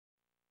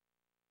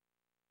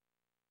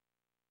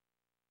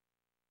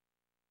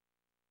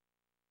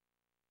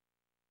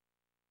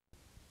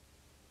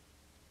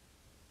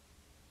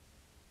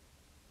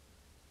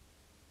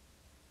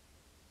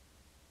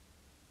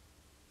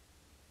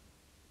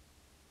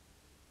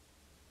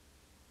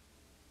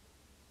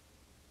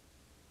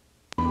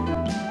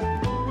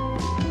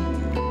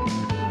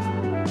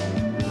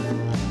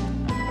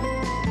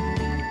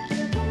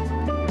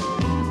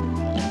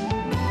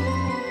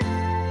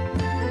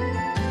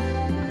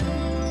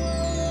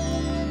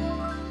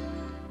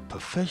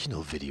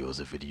Professional Video is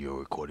a video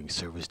recording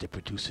service that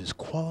produces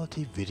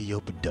quality video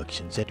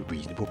productions at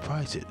reasonable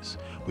prices.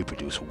 We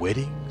produce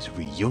weddings,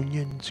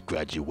 reunions,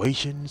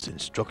 graduations,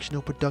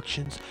 instructional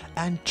productions,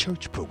 and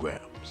church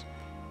programs.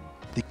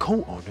 The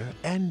co-owner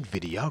and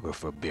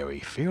videographer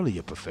Barry Fairley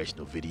of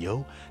Professional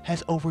Video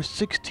has over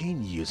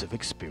 16 years of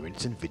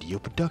experience in video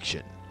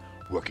production,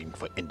 working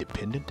for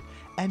independent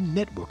and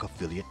network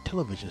affiliate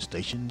television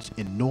stations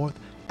in North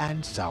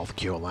and South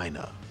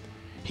Carolina.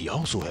 He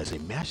also has a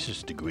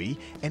master's degree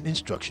in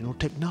instructional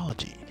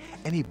technology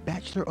and a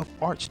Bachelor of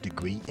Arts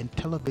degree in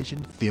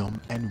television,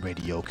 film, and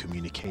radio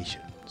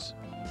communications.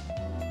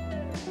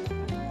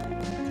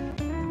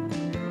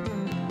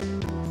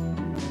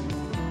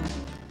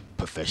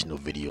 Professional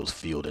Video's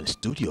field and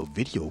studio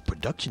video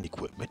production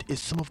equipment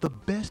is some of the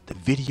best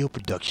video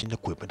production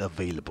equipment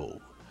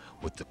available.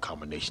 With the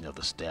combination of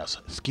the staff's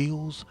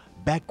skills,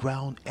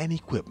 background, and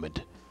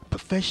equipment,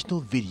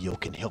 Professional Video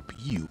can help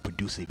you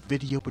produce a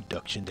video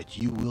production that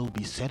you will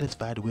be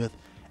satisfied with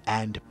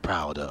and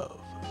proud of.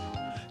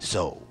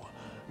 So,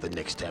 the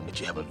next time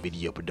that you have a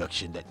video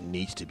production that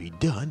needs to be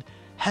done,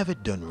 have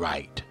it done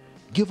right.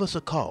 Give us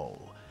a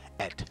call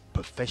at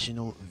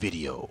Professional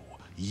Video,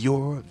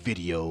 your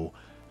video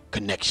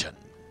connection.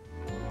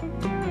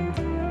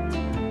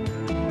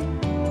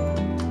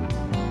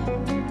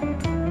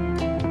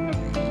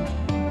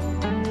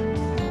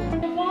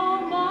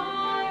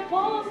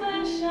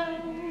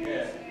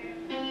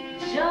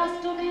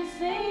 Just to be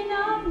seen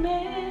of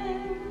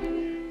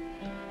men,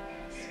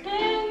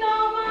 spend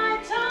all my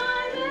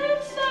time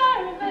in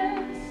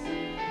service,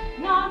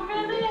 not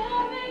really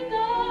having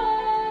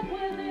God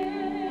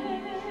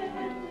within,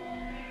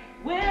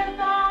 with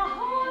a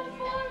heart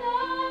full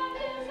of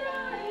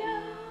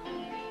desire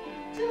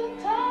to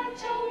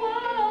touch a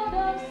world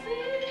of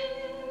sin.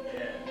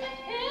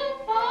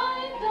 If I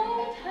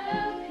don't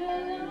have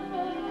your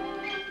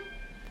love,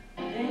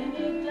 then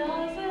it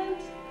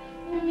doesn't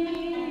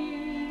mean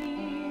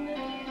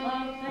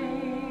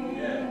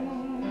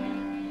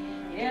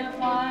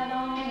if I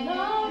don't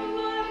love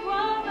my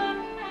brother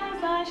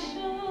as I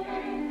should,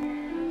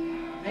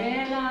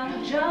 then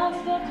I'm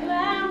just a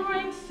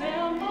clamoring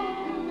symbol,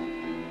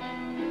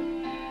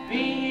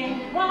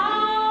 being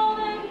proud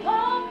and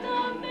puffed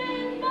up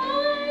in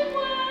my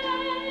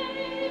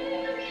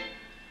way.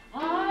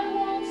 I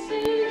won't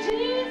see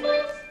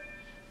Jesus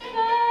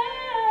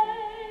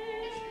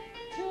face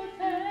to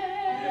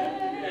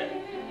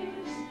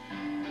face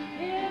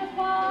if I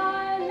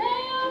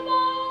lay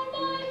among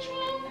my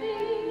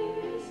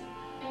trophies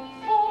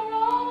for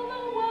all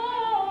the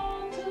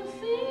world to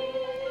see.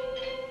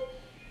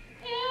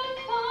 If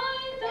I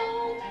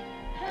don't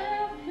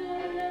have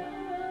your love,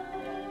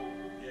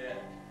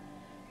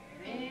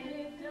 then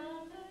it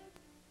doesn't.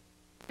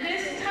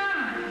 This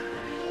time,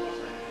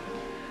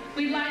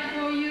 we'd like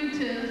for you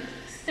to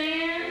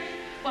stand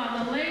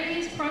while the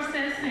ladies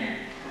process in.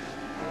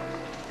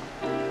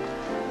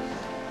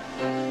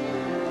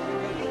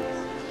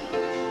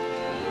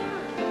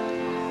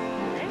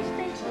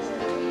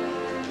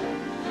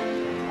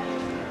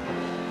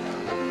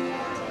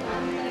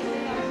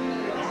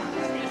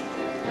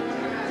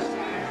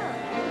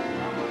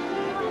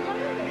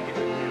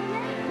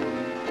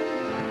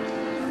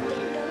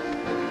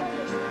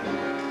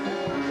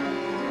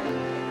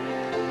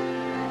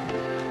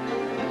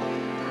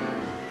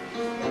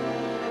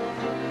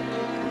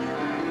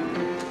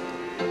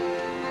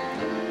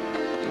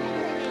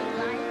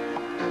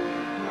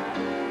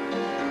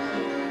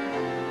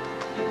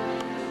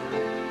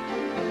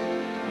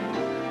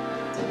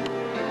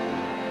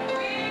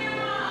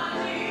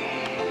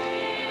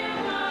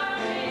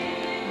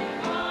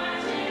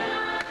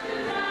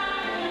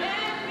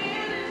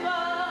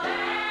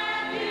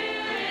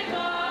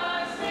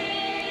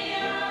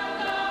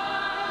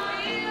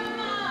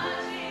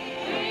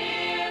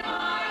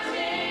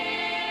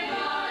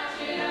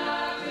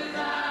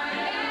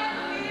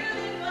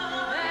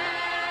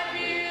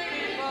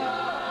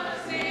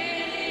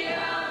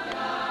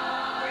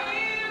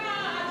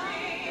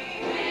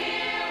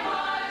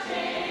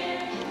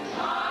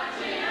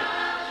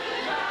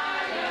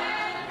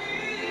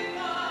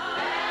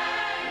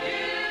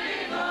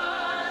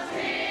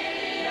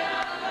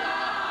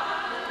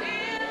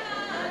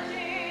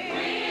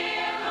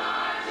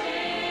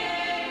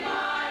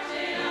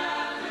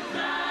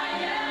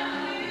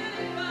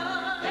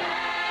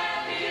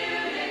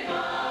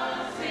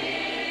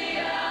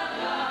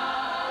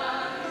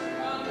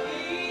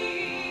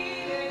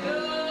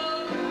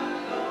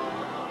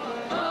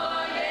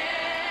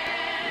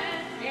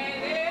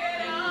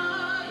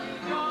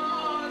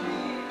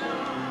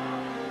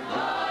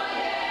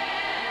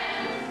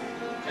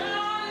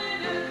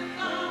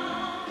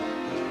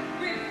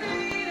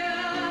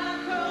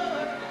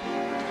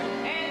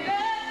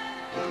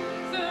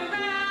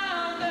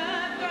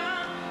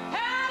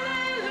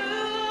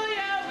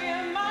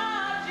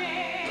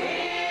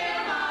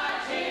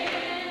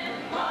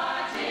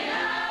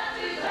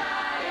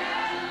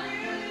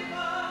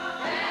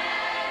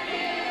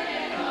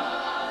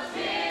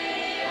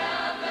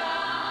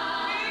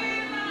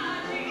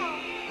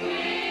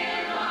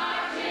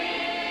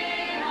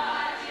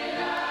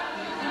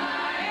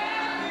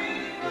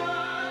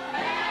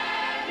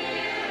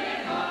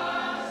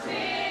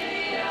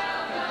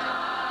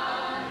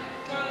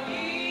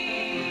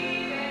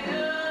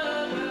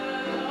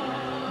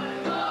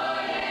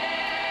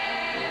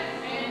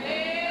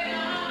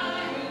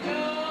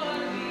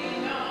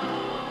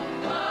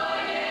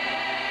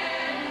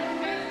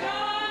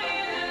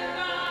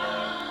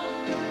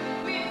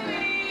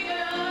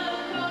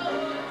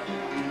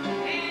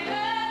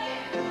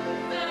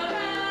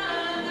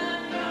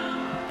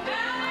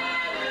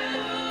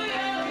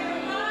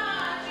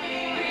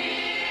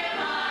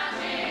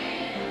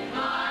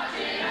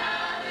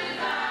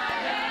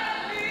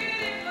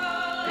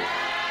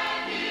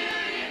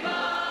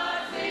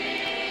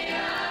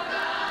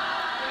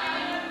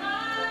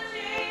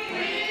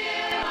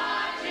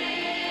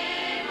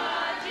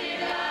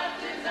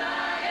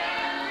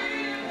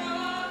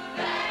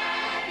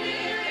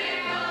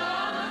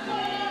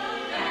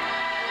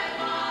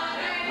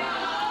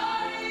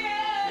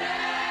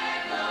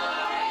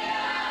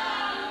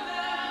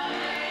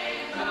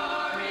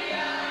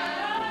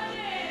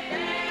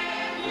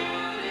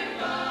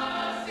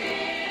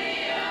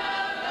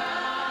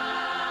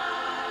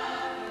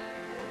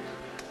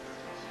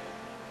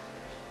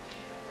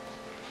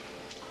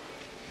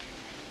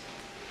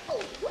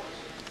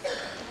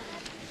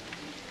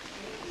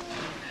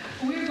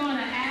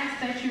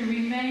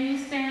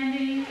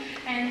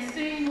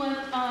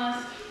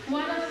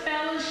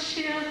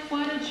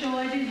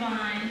 shore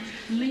divine,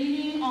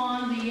 leaning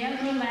on the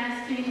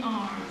everlasting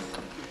arms.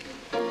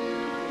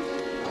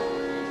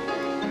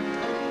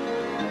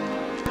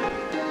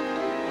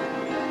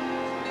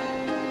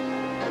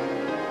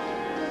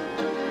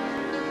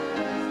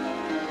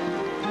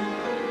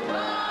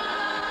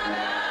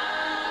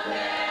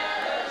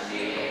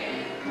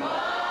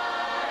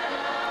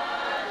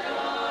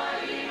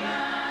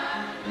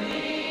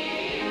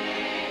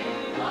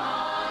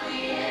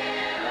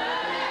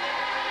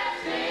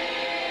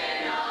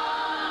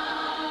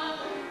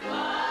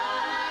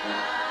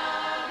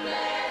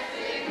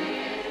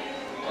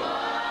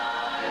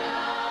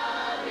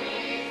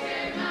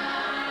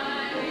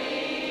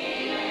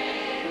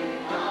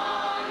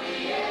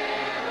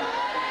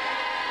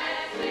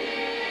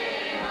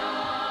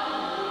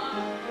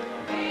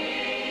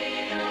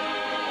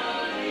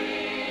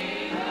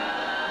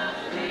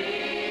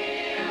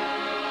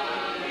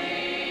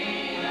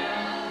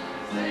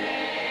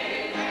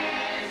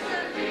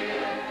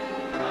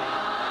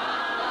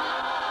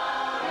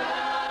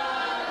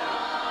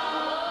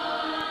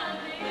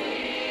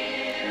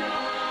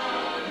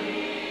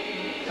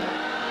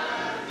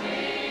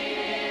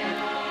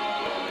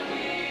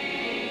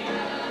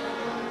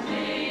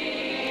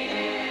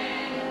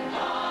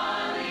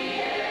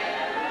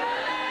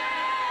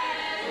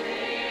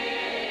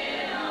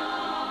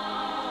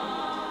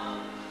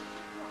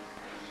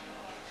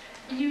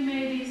 You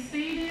may be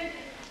seated.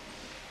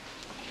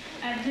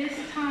 At this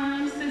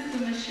time, Sister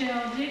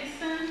Michelle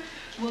Dixon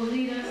will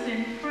lead us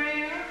in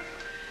prayer.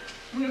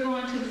 We're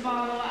going to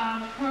follow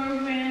our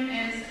program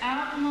as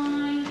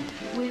outlined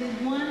with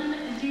one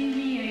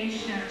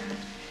deviation.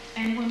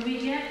 And when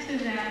we get to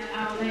that,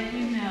 I'll let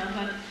you know.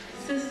 But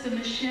Sister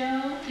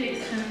Michelle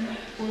Dixon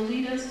will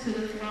lead us to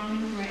the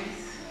throne of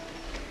grace.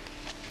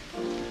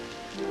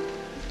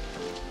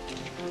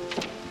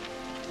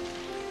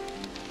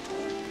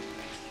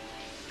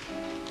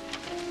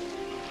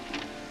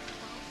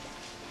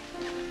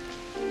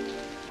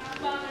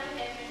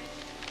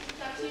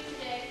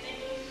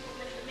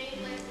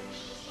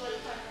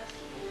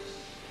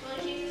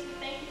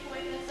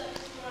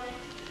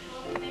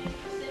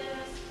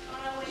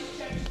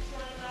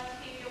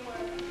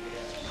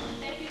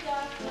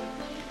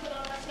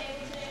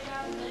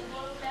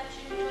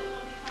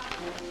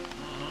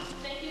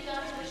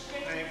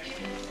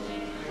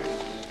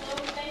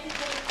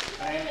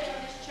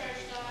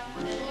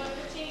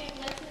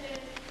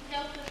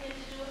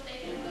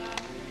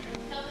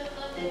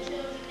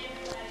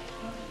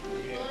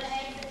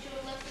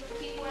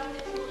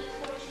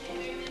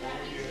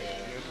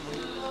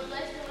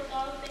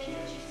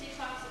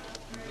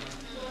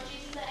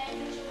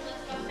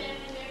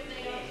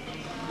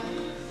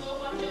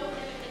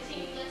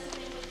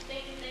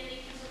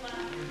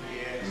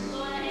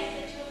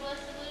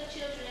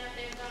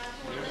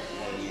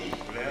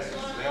 Bless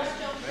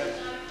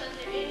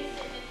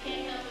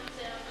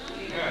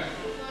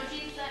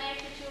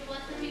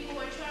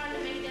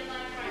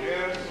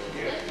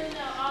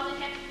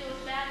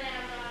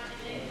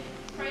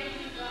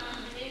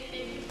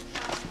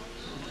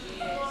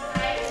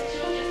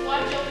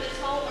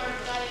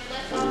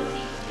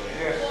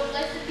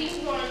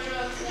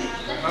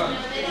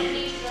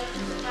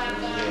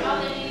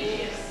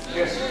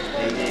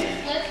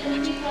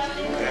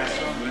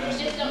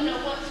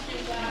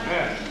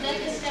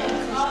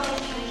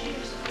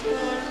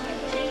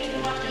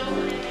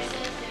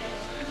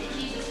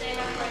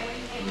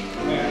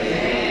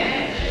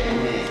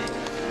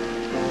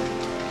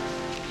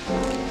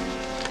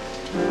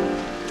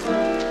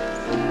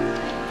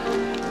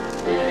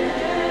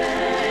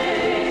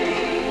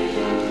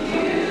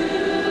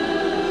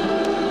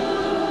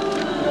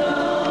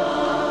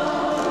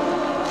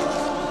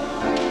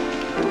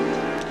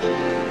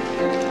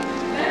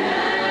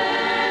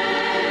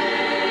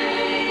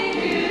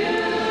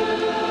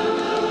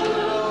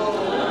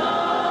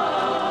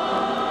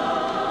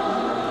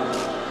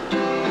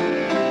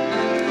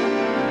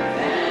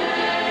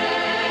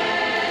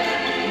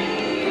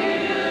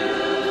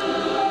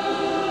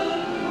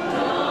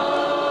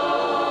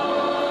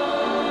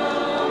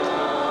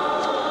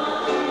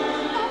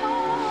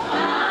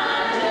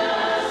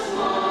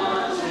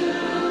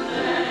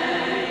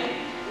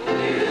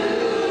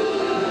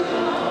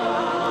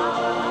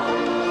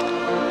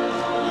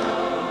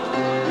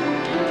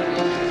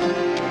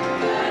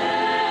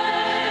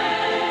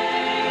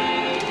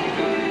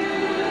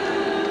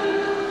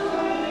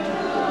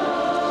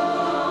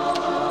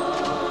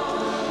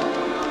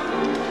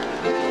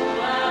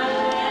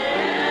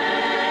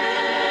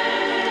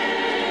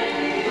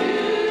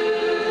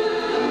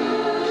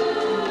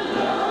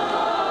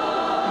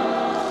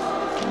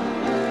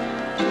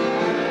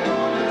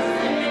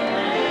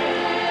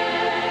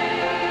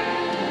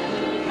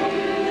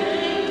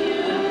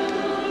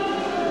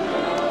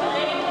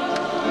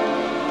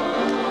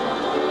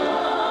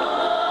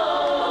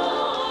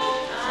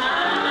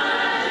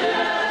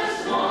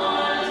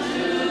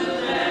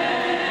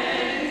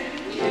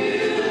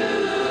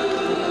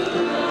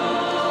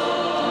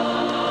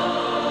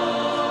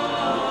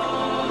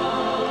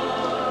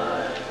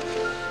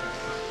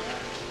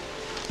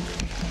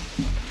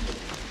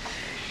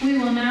We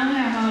will now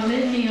have our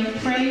litany of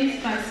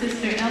praise by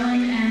Sister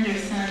Ellen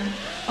Anderson,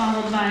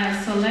 followed by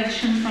a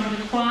selection from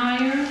the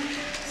choir.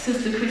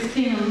 Sister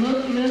Christina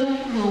Little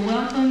will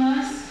welcome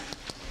us.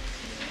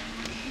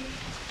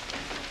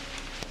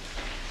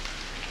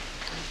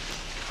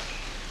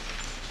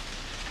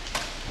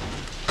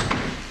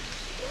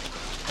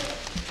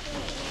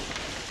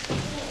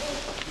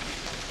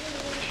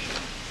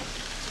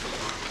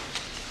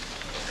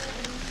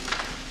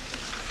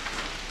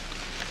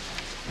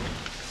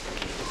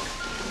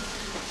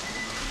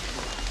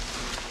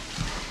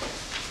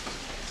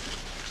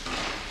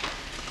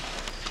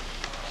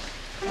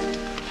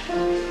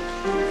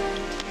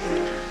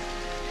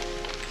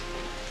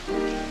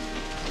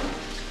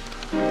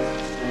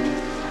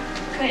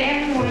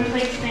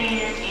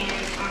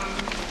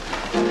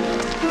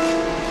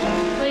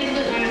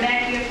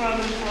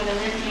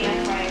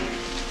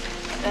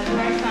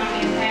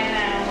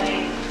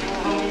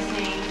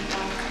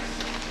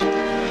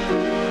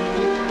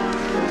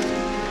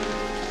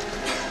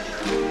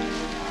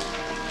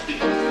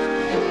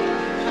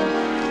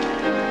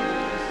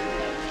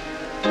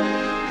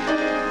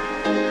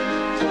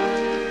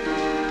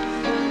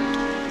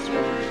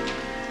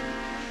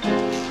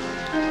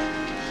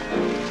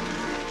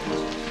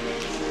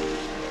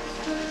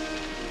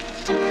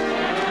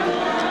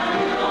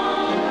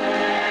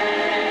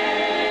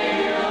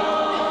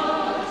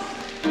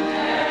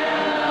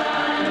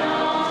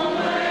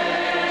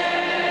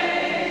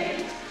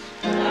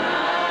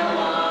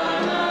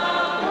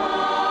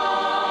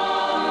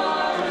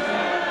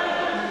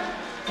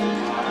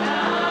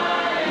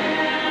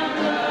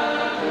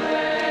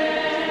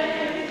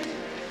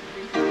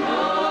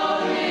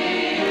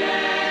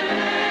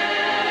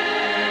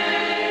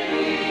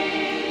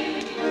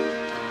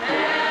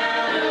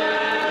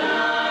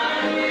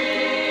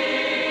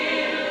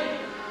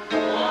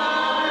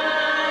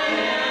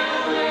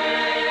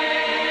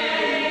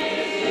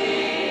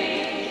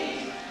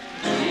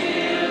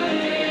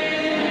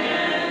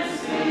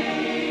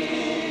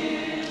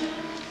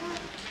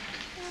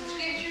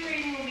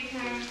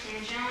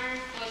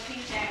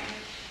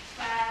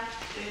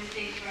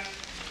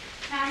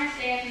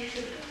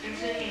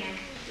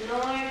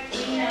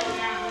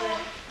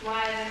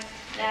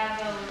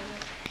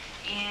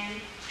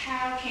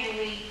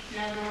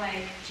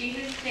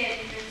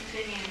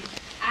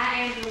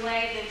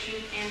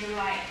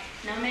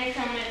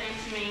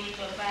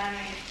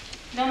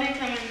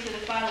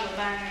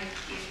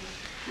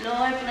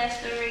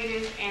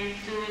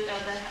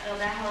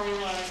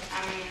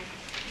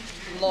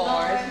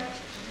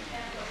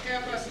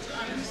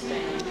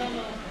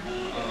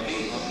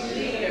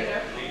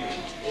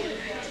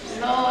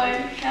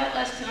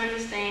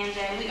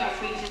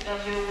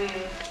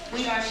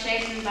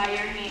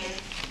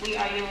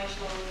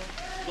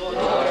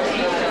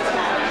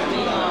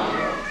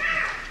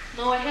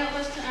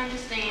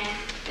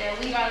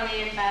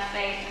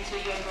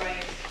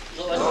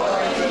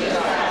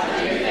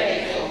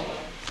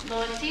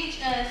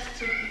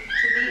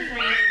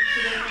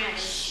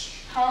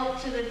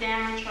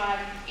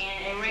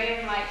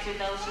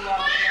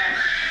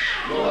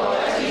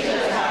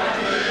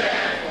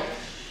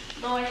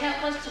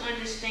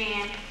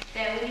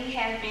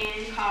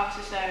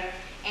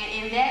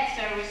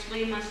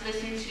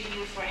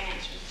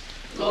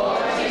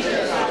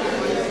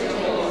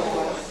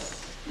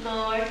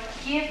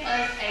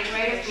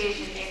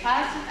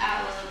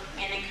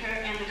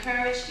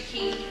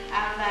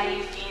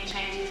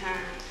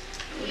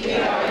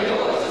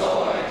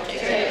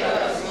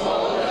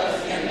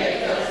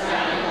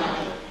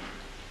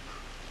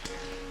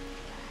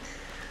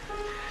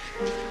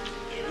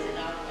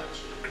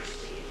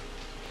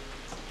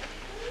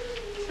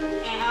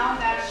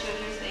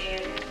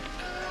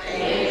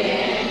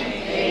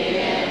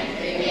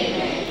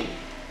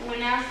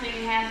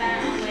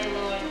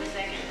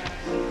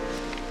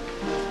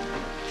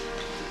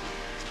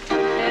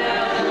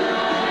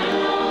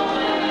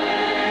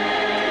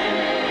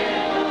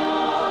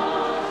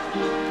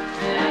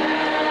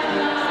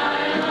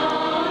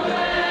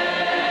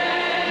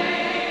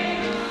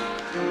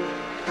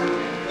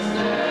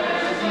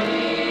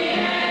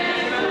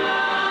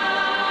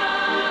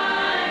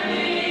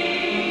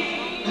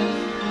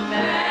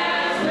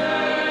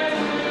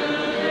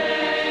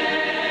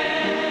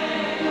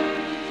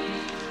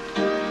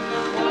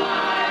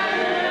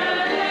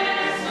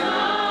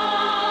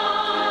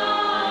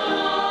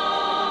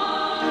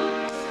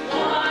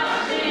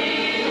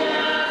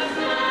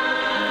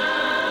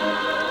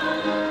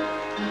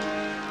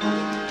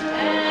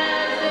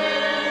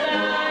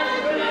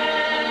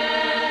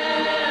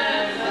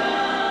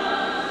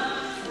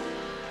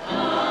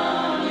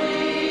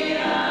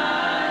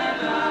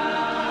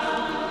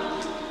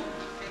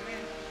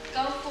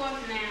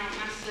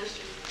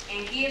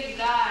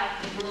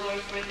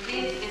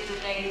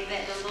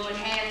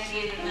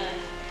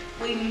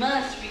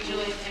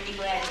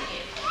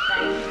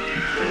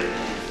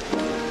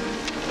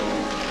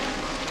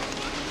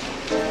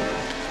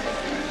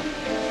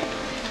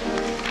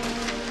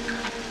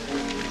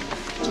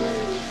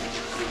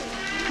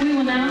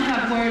 now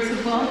have words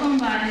of welcome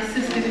by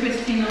Sister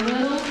Christina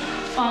Little,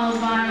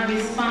 followed by a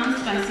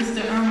response by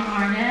Sister Irma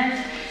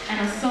Arnett,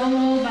 and a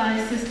solo by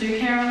Sister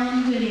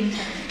Carolyn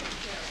Whittington.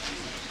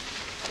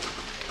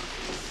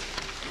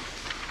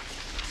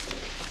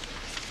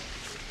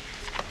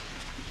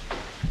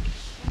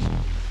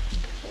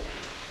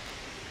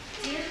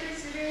 Dear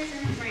visitors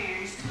and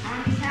friends,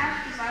 on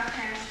behalf of our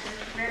pastor,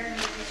 Reverend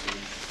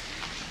Richards,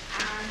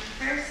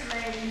 First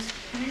Lady,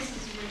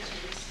 Mrs.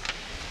 Richards,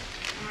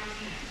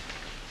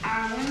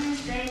 our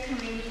Women's Day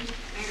Committee,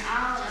 and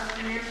all of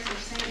the members of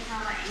St.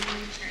 Paul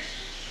AME Church,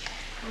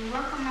 we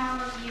welcome all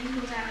of you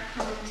who have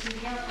come to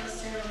help us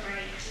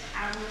celebrate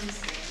our Women's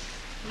Day.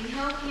 We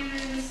hope you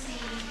will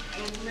receive a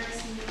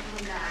blessing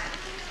from God.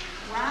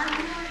 While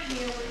you are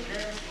here with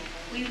us,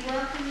 we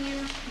welcome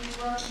you,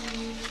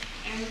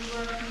 and we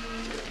welcome you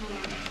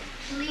again.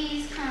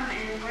 Please come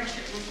and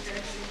worship with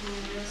us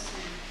again real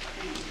soon.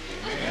 Thank you.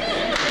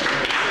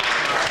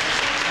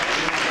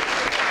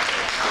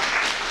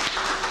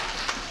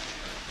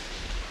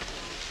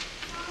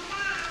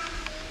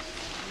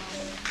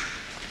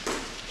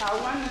 How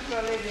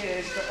wonderful it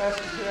is for us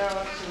to be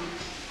able to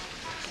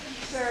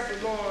serve the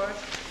Lord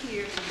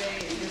here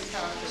today in this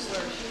house of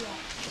worship.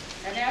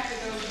 And after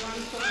those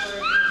wonderful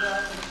words of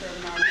welcome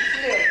from our Miss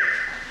Lily,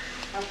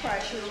 I'm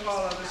quite sure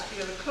all of us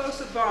feel a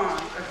closer bond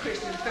of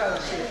Christian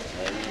fellowship.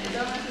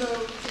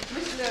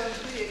 Miss Lily,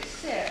 we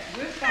accept,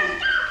 we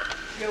thank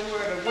your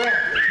word of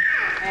welcome,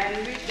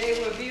 and they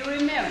will be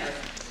remembered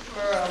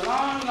for a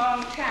long,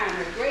 long time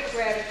with great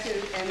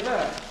gratitude and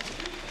love.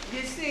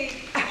 You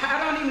see,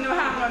 I don't even know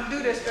how I'm going to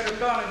do this, but I'm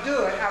going to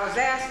do it. I was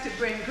asked to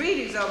bring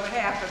greetings on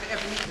behalf of the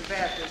Ebenezer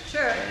Baptist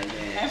Church,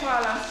 and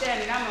while I'm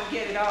standing, I'm going to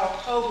get it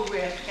all over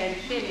with and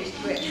finished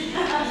with.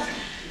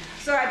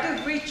 So I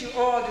do greet you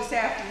all this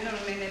afternoon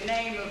in the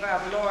name of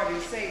our Lord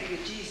and Savior,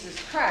 Jesus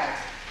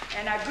Christ.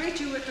 And I greet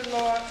you with the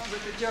Lord,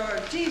 with the joy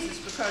of Jesus,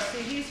 because,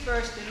 see, he's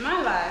first in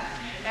my life,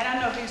 and I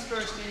know he's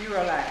first in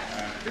your life.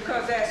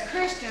 Because as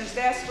Christians,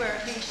 that's where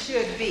he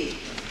should be.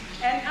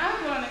 And I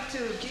wanted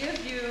to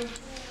give you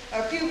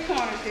a few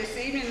pointers this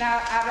evening.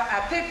 Now,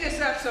 I picked this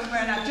up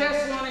somewhere, and I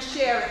just want to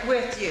share it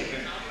with you.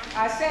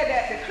 I said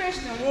that the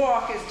Christian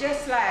walk is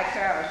just like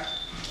our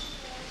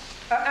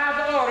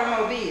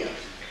automobiles.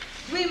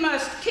 We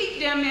must keep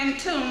them in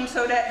tune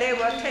so that they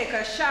will take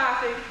us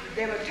shopping,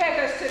 they will take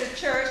us to the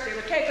church, they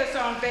will take us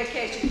on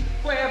vacation,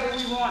 wherever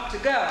we want to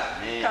go.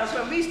 Because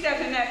when we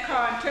step in that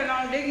car and turn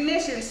on the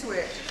ignition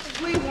switch,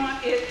 we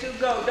want it to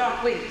go,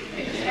 don't we?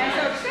 And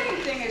so the same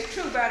thing is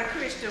true about a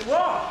Christian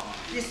walk.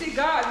 You see,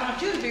 God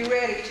wants you to be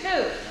ready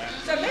too.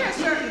 So there are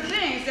certain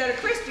things that a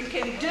Christian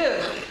can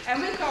do,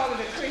 and we call it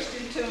a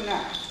Christian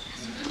tune-up.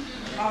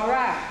 All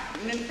right.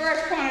 And then the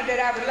first point that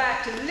I would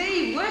like to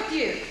leave with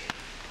you,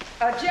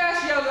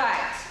 adjust your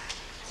lights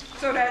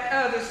so that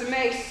others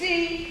may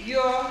see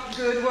your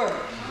good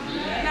work.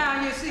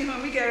 Now, you see,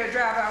 when we get to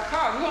drive our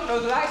car, we want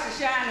those lights to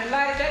shine and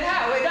light that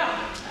highway, don't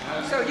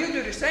we? So you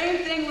do the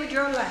same thing with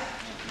your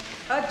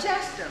life.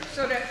 Adjust them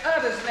so that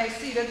others may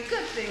see the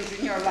good things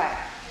in your life.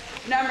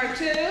 Number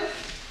 2,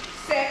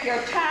 set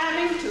your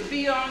timing to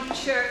be at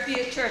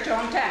church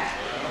on time.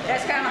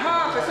 That's kind of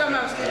hard for some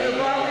of us to do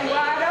while we're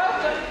wide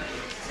open.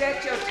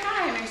 Set your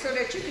timing so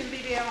that you can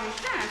be there on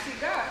time. See,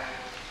 God,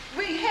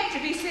 we hate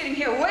to be sitting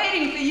here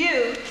waiting for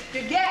you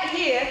to get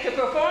here to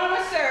perform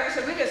a service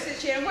so we can sit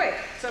here and wait.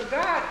 So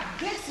God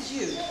blesses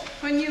you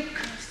when you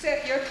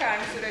set your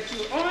time so that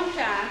you're on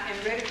time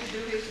and ready to do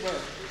his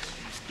work.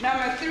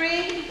 Number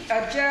 3,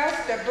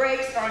 adjust the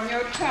brakes on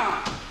your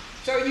tongue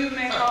so you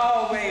may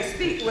always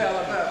speak well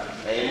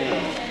above it.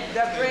 Amen.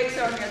 The brakes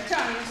on your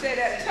tongue. You say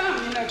that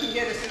tongue, you know, can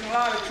get us in a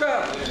lot of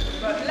trouble.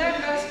 But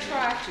let us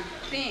try to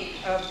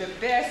think of the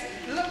best,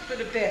 look for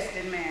the best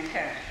in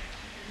mankind.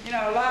 You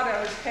know, a lot of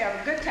us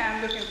have a good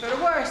time looking for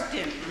the worst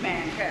in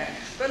mankind.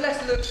 But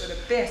let's look for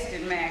the best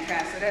in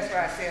mankind. So that's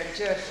why I said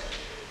adjust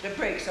the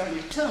brakes on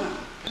your tongue.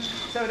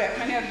 So that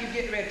whenever you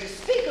get ready to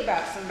speak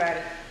about somebody,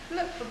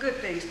 look for good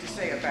things to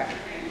say about it.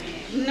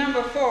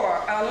 Number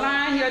 4,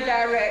 align your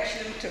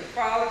direction to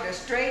follow the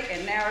straight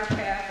and narrow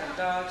path of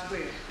God's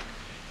will.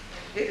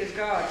 It is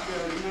God's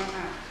will, not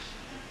ours.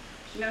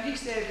 You know, he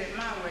said that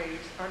my ways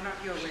are not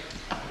your ways.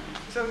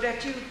 So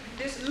that you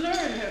just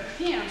learn of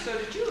him so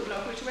that you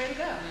know which way to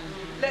go.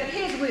 Let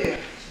his will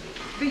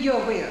be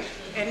your will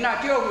and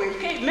not your will. You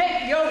can't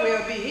make your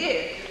will be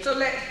his, so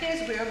let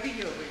his will be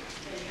your will.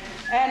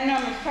 And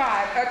number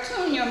 5,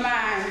 attune your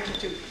mind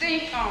to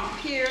think on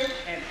pure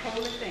and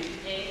holy things.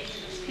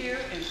 Pure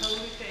and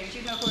holy things.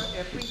 You know what?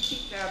 If we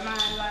keep our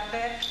mind like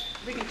that,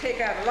 we can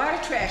take out a lot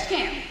of trash,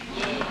 can't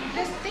we?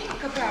 Let's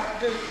think about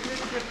the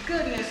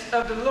goodness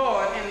of the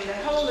Lord and the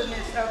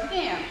holiness of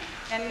him.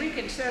 And we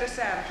can set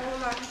aside a whole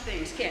lot of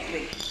things, can't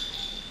we?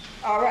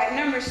 All right,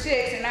 number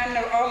 6, and I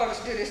know all of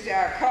us do this to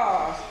our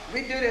cars.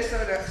 We do this so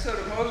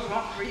the motors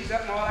won't freeze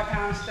up and all that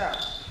kind of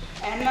stuff.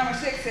 And number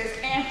 6 says,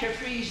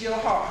 antifreeze your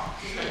heart.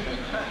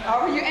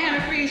 When you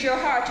antifreeze your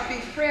heart, you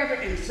be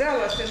fervent and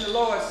zealous in the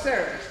Lord's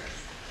service.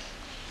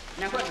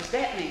 Now, what does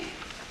that mean?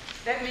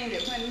 That means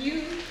that when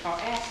you are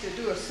asked to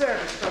do a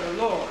service for the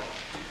Lord,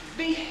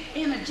 be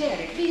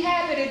energetic, be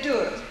happy to do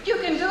it. You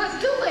can do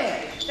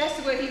it, That's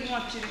what he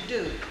wants you to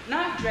do,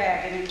 not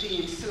dragging and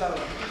being slow.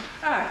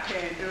 I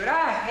can't do it,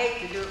 I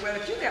hate to do it. Well,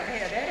 if you ever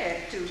had that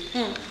attitude,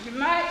 you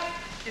might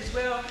as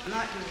well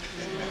not do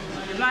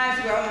it. You might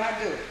as well not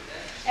do it.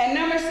 And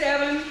number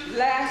 7,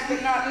 last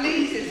but not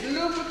least, is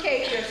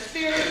lubricate your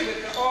spirit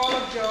with the oil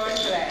of joy and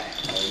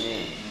gladness.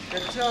 Amen. The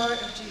joy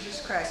of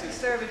Jesus Christ. And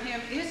serving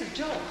him is a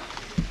joy.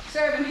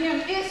 Serving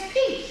him is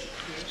peace.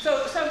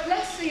 So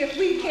let's see if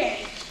we can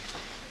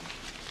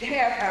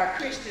have our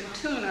Christian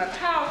tune-up.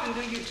 How often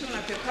do you tune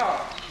up your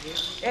car?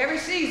 Every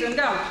season,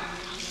 don't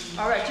you?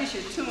 All right, you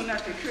should tune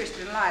up your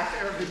Christian life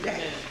every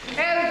day.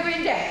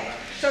 Every day.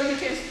 So you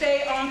can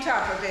stay on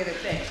top of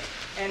everything.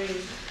 And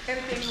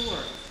everything will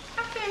work.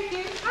 I thank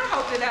you. I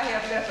hope that I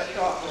have left a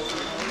thought with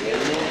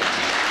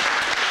you.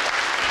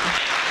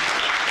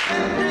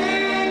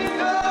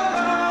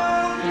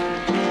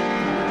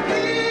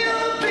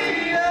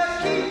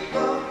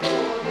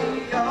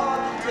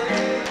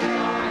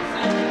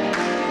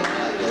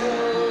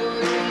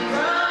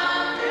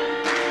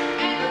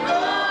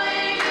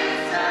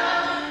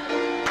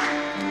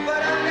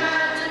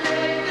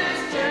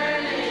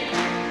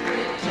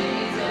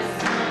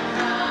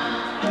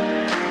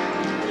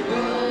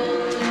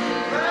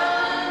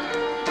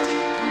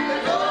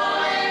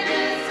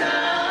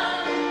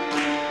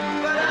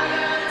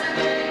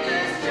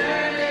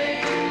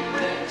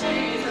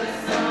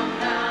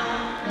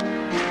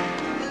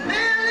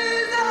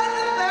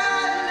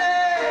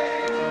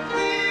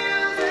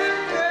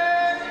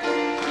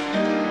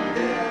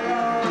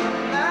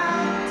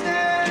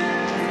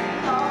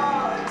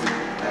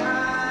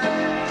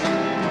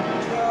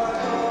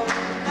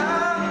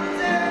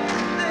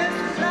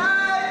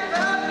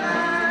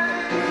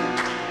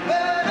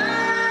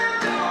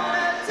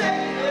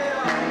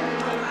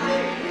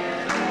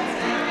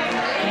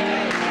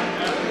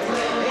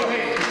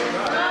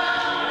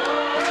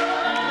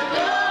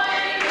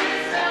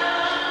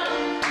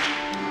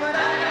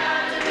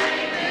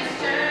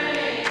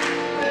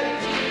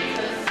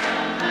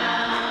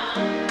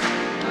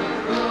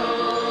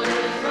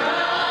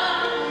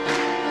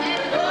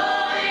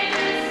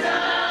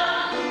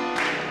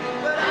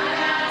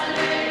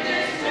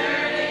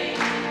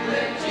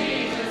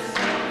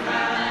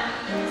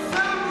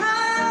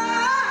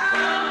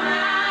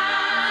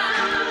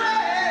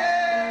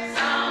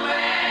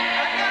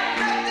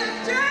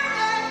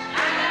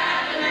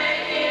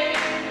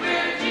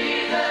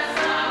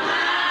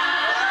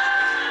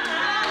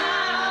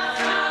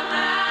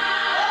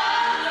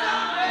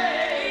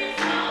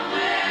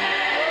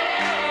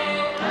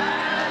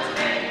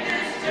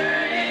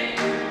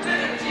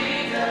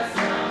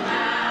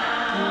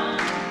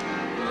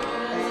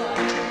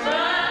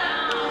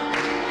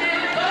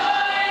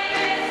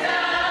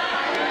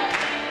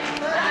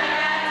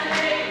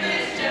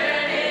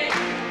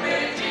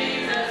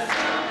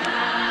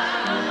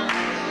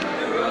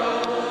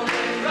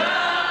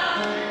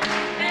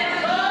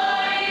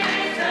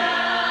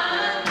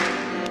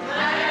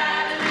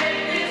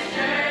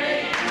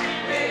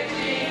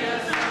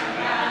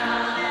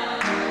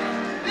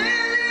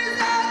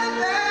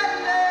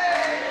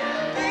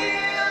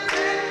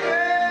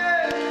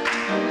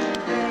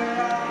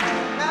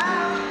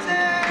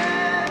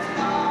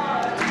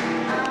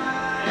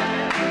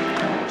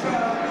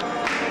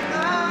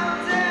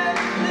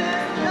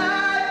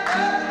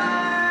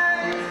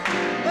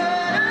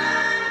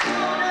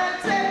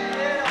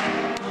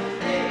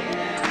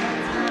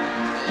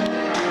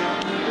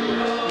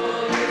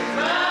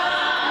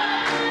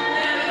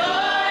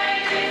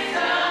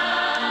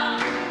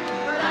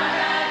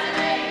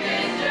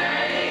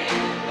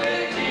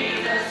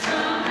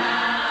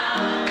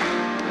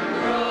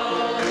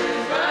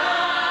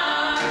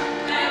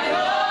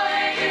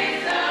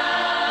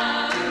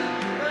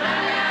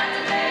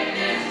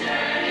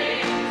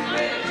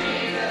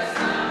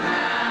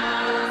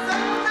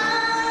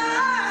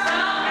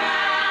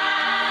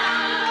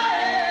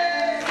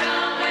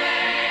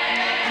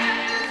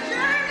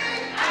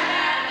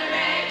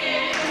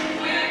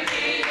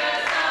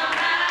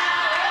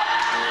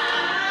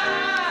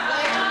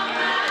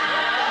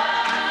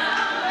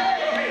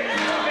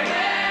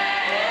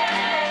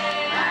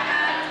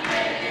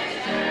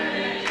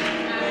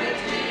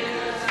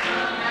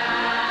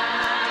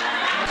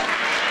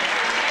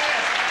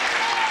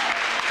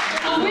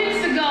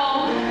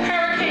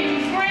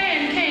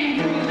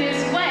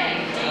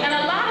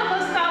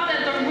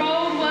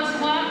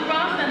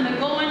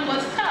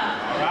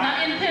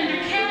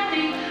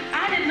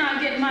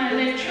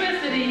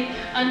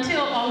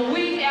 until a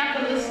week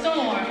after the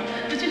storm.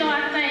 But you know,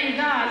 I thank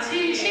God.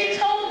 She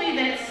told me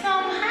that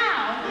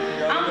somehow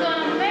I'm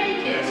going to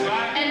make it.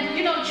 And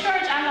you know,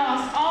 church, I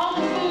lost all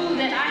the food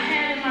that I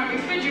had in my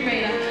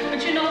refrigerator.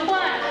 But you know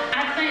what?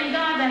 I thank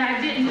God that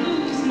I didn't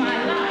lose my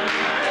life.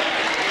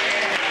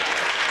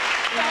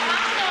 So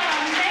I'm going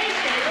to make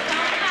it.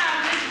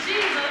 Somehow with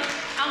Jesus,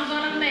 I'm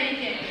going to make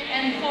it.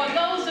 And for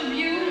those of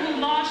you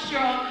who lost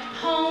your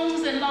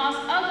homes and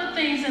lost other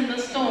things in the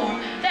storm,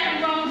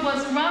 that road was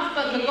was rough,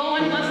 but the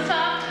going was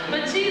tough.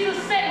 But Jesus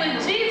said,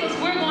 with Jesus,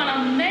 we're going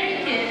to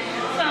make it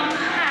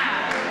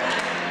somehow.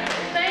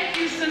 Thank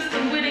you, Sister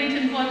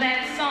Whittington, for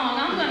that song.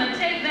 I'm going to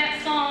take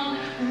that song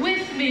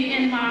with me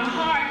in my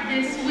heart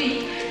this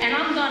week, and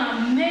I'm going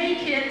to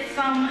make it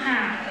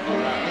somehow.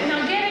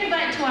 Now, getting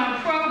back to our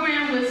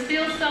program, we're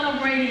still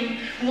celebrating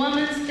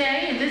Women's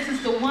Day, and this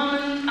is the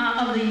Woman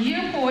of the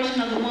Year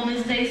portion of the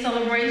Women's Day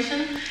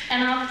celebration.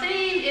 And our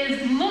theme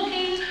is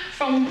looking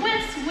from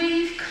whence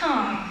we've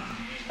come.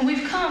 And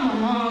we've come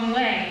a long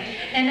way.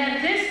 And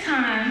at this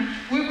time,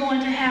 we're going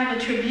to have a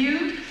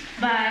tribute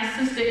by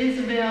Sister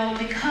Isabel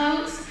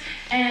Coates.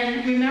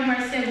 And remember,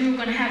 I said we were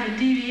going to have a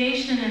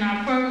deviation in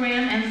our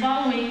program. And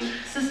following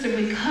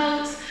Sister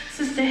Coates,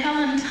 Sister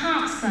Helen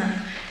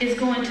Thompson is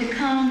going to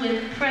come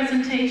with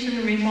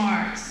presentation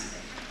remarks.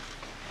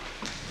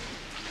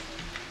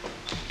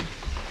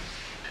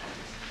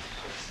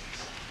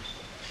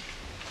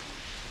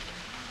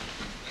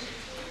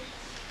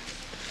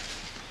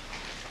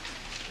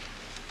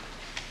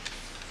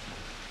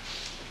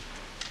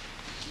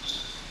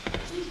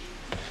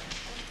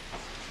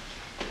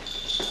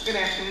 Good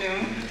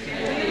afternoon.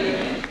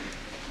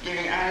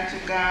 Giving honor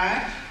to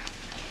God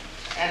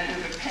and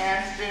to the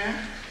pastor,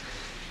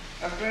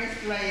 a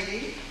First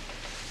Lady,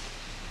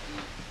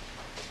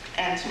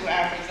 and to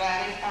our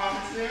presiding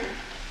officer,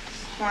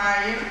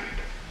 choir,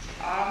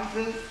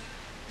 officers,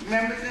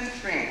 members, and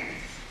friends.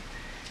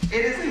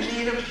 It is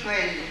indeed a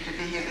pleasure to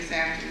be here this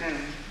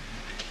afternoon.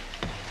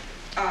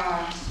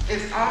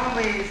 It's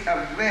always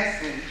a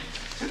blessing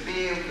to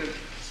be able to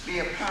be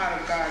a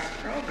part of God's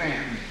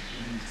program.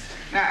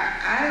 Now,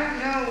 I don't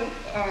know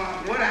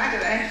what I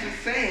could actually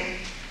say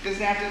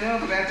this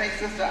afternoon, because I think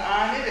Sister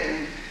Arnett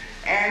and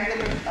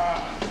Angela,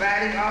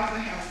 presiding officer,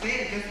 have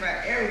said just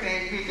about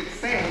everything we could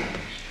say,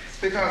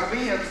 because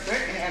we have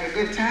certainly had a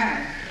good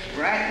time.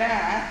 Right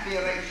now, I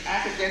feel like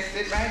I could just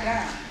sit right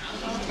down,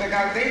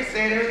 because they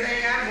said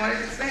everything I wanted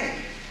to say.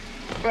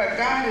 But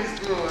God is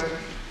good,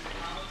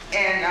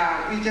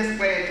 and we're just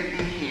glad to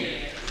be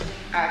here.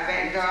 I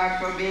thank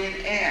God for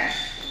being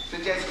asked to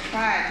just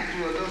try to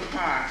do a little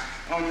part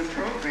on the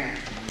program,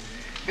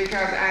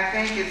 because I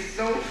think it's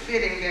so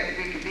fitting that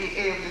we could be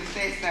able to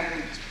say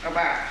something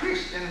about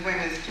Christian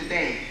women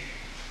today.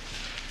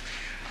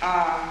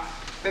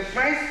 The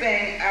first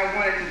thing I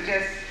wanted to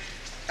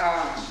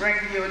just bring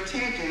to your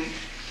attention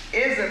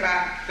is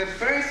about the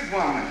first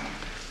woman,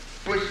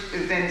 which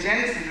is in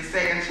Genesis, the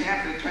 2nd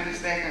chapter,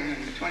 22nd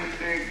and the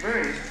 23rd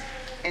verse.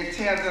 It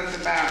tells us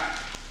about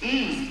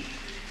Eve,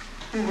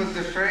 who was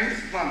the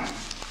first woman.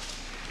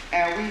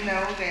 And we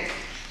know that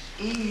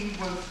Eve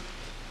was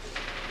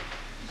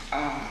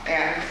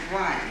Adam's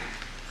wife.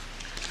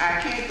 I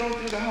can't go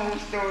through the whole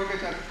story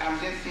because I'm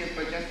just here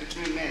for just a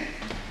few minutes.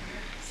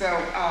 So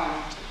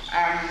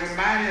I'm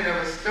reminded of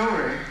a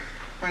story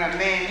when a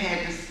man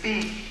had to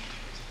speak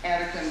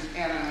at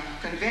a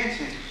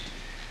convention.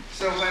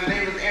 So when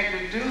they was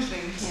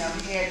introducing him,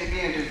 he had to be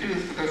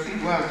introduced because he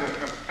was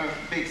a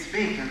big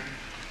speaker.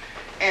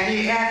 And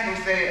he asked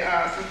him, say,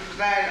 Sister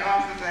Presiding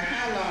Officer,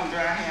 how long do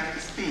I have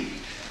to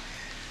speak?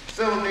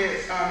 So the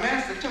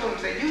minister told him,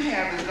 say, you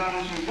have as long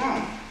as you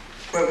want,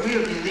 but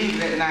we'll be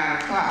leaving at 9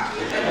 o'clock.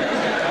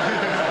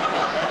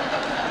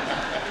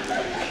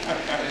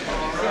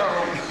 So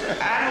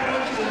I don't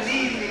want you to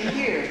leave me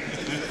here.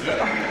 So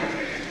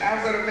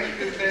I'm going to make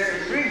this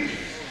very brief.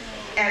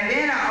 And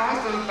then I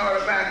also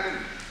thought about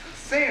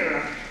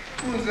Sarah,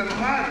 who's the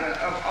mother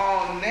of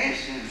all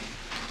nations.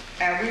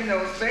 And we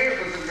know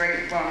Sarah was a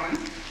great woman.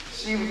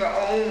 She was an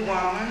old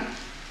woman,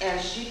 and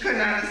she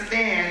couldn't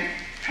understand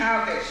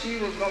how that she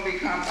was going to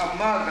become a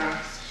mother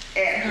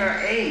at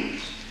her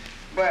age.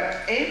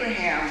 But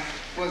Abraham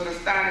was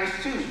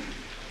astonished too.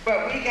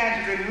 But we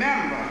got to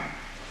remember,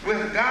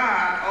 with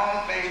God,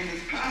 all things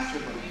is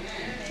possible.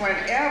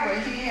 Whenever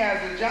he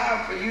has a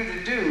job for you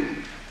to do,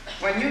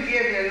 when you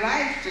give your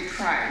life to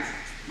Christ,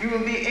 you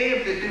will be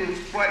able to do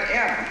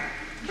whatever.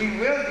 We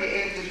will be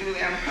able to do the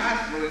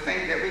impossible, the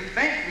things that we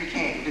think we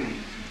can't do.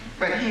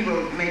 But he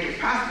will make it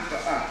possible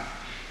for us.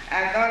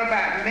 I thought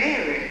about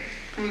Mary,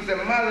 who's the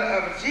mother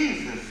of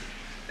Jesus.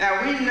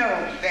 Now we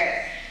know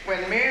that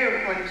when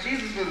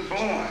Jesus was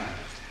born,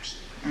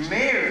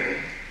 Mary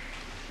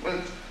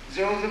was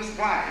Joseph's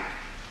wife.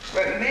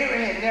 But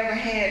Mary had never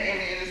had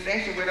any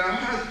intercession with her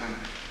husband.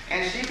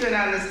 And she couldn't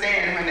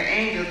understand when the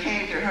angel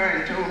came to her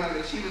and told her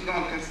that she was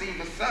going to conceive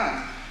a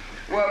son.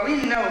 Well, we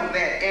know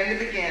that in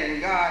the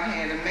beginning, God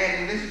had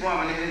imagined this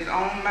woman in his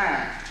own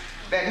mind,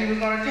 that he was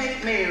going to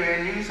take Mary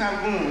and use her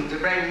womb to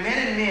bring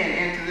men and men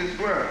into this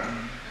world,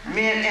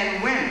 men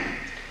and women.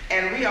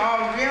 And we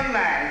all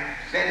realize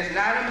that it's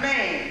not a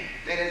man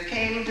that has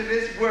came into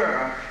this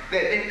world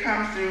that didn't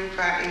come through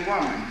by a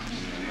woman.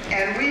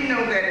 And we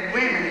know that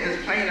women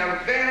is playing a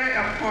very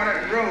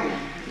important role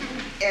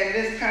in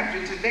this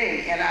country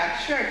today, in our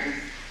churches,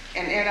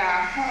 and in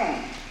our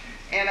homes,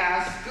 in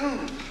our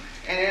schools,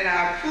 and in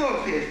our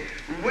pulpits.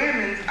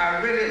 Women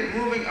are really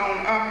moving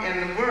on up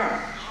in the world.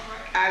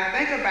 I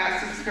think about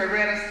Sister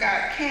Coretta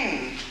Scott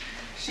King.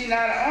 She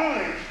not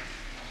only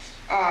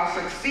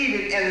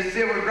succeeded in the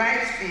civil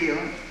rights field,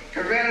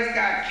 Coretta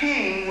Scott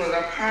King was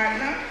a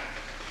partner,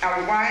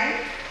 a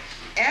wife,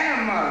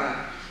 and a mother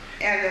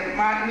in the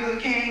Martin Luther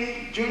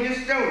King Jr.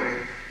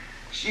 story.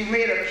 She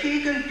made a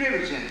key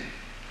contribution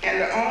in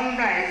her own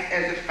rights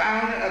as the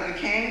founder of the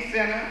King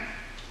Center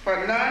for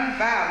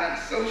Nonviolent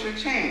Social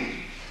Change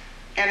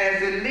and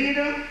as the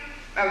leader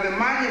of the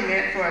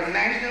monument for a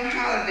national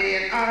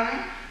holiday in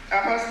honor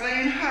of her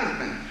slain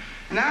husband.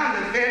 Now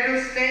the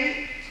federal,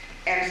 state,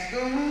 and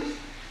schools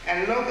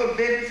and local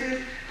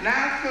businesses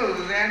now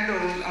close their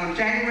doors on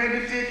January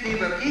the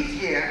 15th of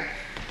each year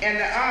in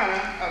the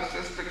honor of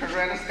Sister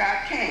Coretta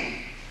Scott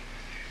King.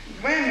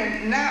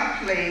 Women now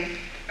play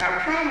a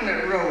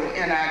prominent role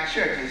in our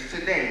churches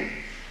today.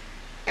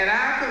 In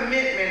our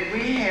commitment,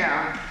 we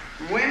have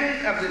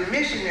women of the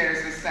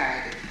Missionary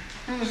Society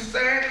who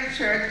serve the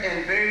church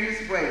in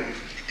various ways.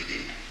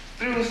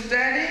 Through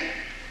study,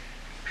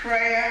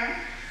 prayer,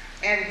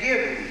 and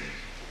giving,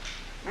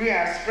 we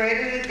are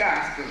spreading the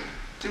gospel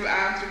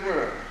throughout the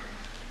world.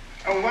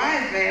 A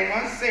wise man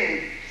once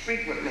said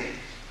frequently,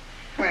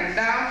 when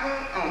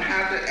doubtful on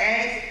how to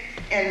act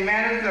in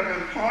matters of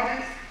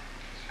importance,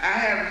 I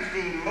have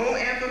received more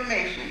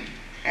information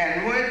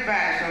and more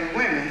advice from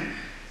women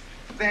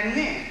than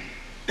men.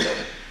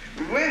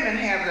 Women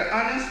have the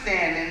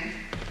understanding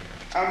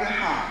of the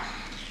heart,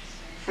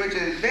 which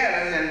is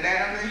better than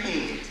that of the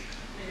head.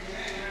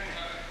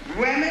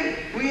 Women,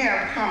 we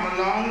have come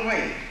a long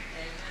way.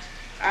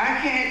 I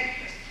can't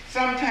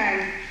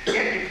sometimes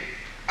get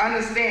to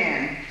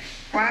understand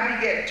why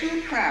we get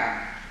too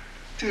proud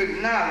to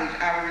acknowledge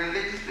our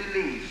religious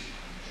beliefs.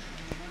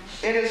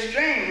 It is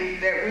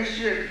strange that we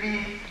should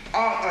be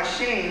all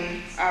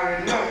ashamed or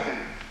reluctant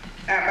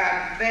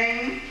about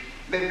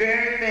the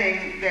very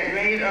thing that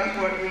made us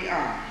what we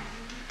are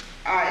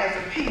as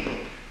a people.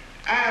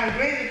 I am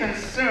greatly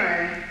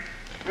concerned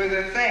with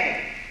the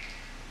fact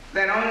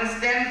that on the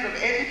standards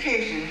of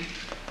education,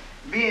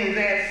 being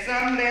there's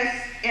some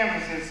less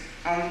emphasis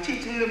on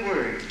teaching the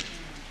word.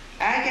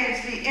 I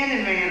can't see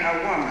any man or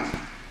woman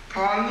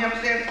calling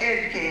himself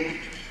educated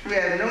who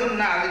has no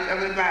knowledge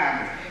of the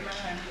Bible.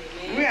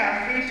 We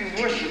are free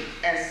to worship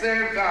and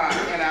serve God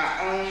in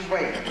our own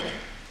way.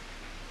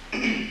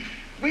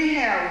 We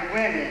have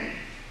women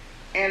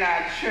in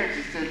our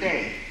churches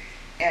today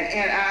and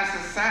in our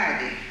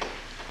society.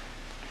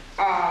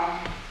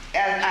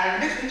 As I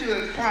listen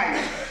to the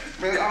choir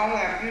with all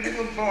our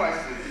beautiful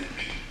voices,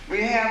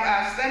 we have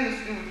our Sunday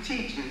school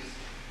teachers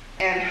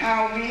and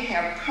how we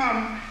have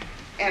come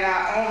in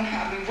our own,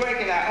 how we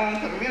work in our own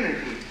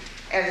community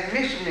as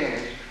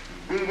missionaries.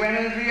 We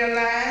women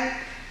realize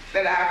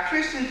that our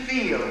Christian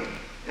field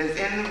is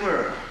in the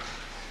world,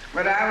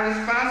 but our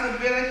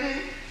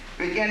responsibility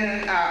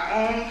begins in our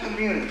own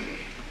community.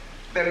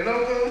 The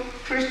local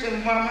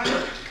Christian woman,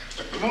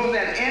 more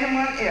than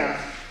anyone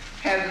else,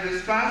 has the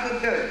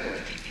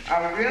responsibility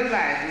of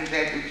realizing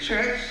that the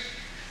church,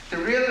 to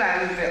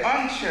realize the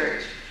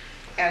unchurched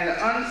and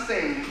the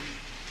unsaved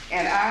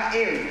in our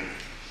area.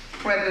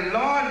 Where the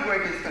Lord's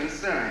work is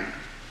concerned,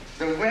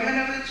 the women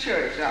of the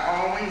church are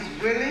always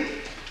willing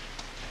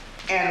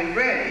and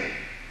ready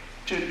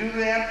to do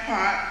their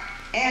part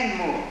and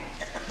more.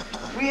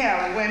 We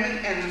have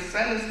women in the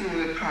Sunday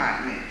school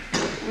department.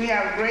 We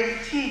have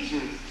great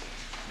teachers.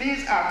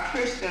 These are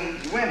Christian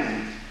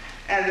women,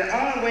 and the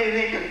only way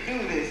they can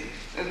do this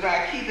is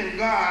by keeping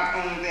God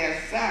on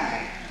their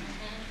side.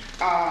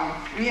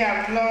 We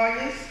have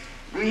lawyers,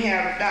 we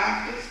have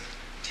doctors,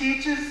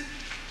 teachers,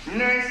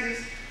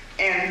 nurses,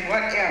 and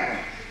whatever.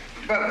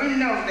 But we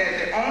know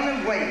that the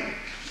only way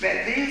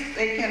that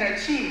they can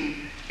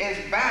achieve is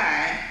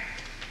by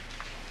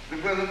the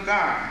will of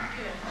God.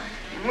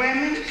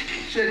 Women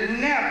should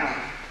never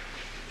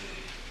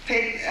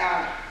take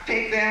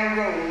their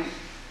roles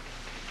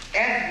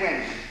as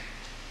women.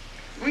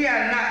 We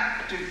are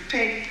not to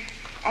take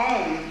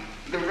on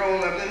the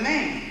role of the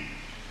man.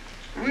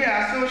 We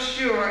are so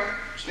sure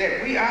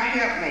that we are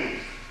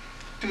helpmates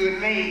to the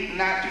maid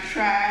not to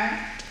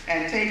try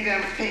and take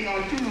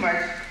on too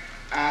much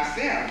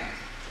ourselves.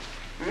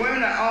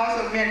 Women are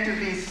also meant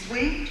to be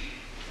sweet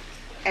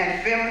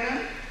and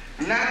feminine,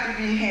 not to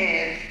be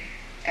had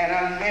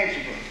and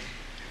unmeasurable.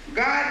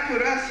 God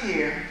put us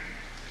here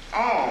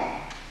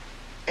all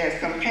as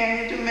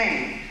companion to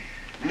man,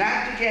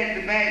 not to get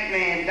the back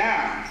man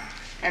down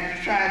and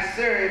to try to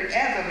serve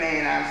as a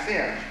man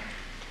ourselves.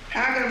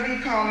 How can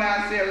we call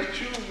ourselves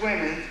true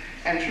women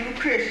and true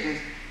Christians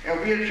if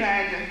we're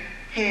trying to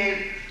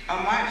head a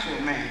macho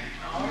man?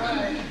 All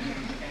right.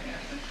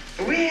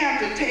 We have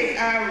to take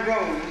our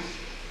roles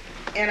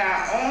in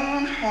our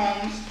own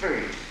homes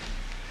first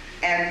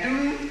and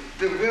do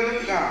the will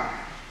of God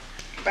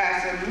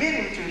by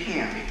submitting to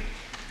Him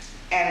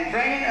and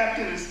bringing up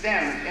to the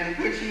standard in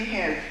which He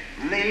has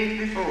laid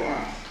before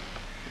us.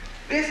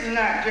 This is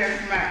not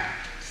just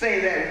say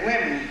that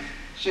women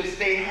should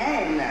stay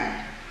home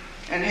now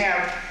and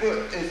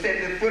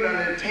set the foot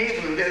under the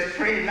table and just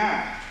pray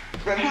now.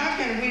 But how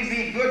can we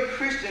be good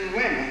Christian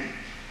women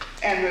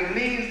and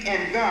believe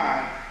in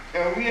God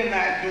if we are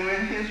not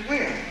doing His will?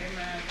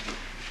 Amen.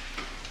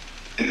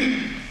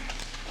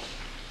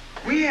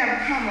 we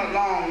have come a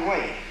long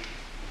way,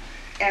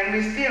 and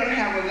we still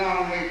have a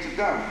long way to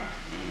go.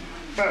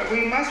 But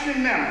we must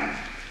remember,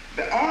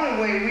 the only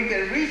way we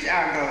can reach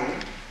our goal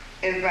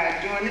is by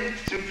doing it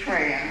through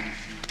prayer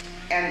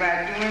and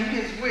by doing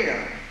His will.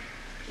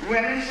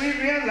 When we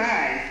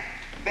realize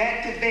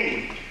that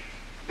today,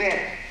 that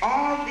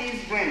all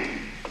these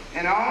women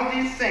and all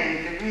these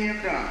things that we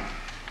have done,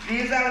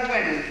 these are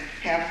women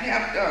have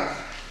helped us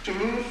to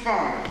move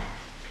forward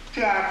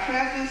to our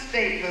present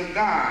state with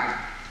God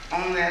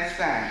on that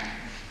side.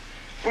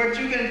 What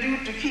you can do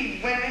to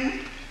keep women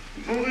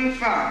moving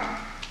forward.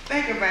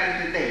 Think about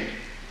it today.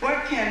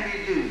 What can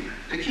we do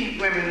to keep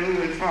women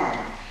moving forward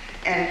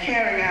and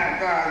carrying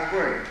out God's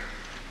work?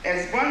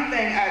 As one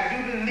thing I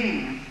do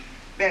believe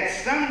that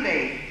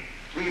someday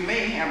we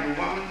may have a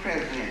woman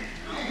president.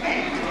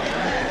 Thank you.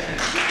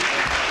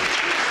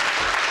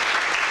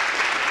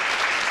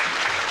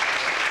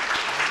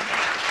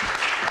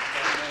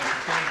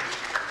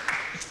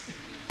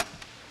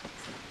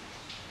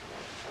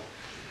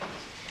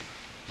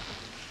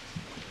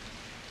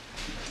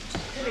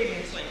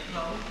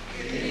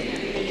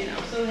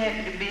 I'm so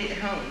happy to be at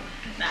home.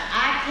 Now,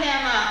 I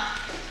cannot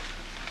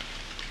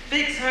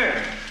fix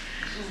her,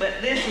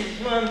 but this is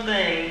one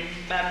thing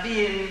by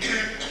being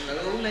an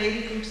old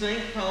lady from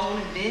St. Paul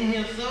and been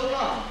here so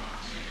long.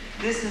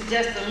 This is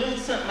just a little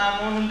something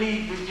I want to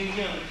leave with you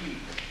young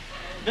people.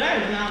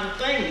 There is not a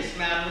thing that's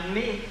matter with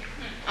me.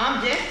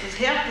 I'm just as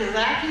healthy as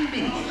I can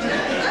be.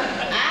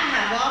 I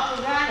have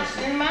arthritis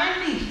in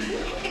my knees.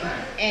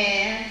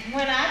 And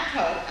when I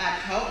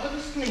talk with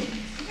a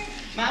sneeze.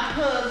 My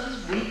pulse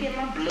is weak and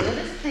my blood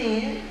is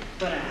thin,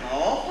 but I'm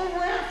awful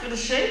well for the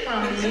shape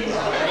I'm in.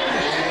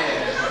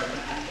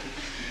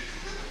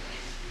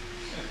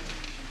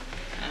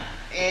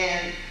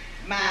 And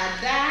my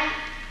diet,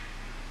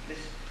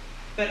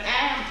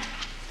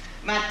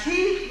 my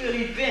teeth will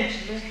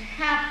eventually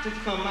have to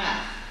come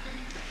out.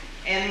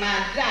 And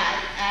my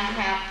diet, I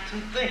have to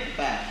think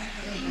about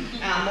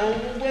it. I'm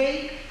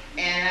overweight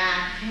and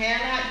I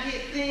cannot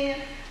get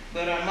thin,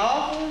 but I'm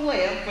awful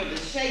well for the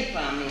shape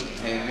I'm in.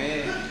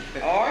 Amen.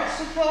 Arch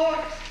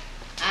supports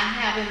I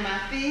have in my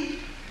feet,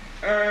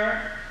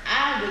 or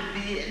I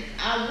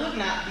would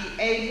not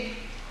be able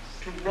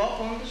to walk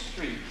on the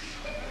streets.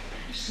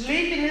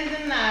 Sleeping is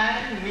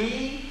denied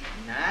me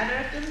night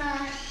after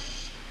night,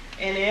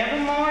 and every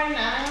morning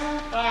I am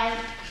on fire.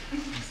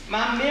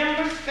 My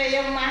members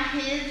fail, my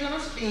head's on a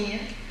spin.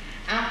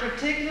 I'm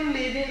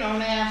particularly living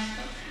on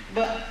aspirin,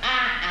 but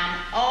I am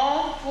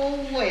awful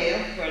well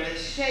for the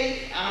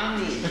shape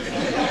I'm in.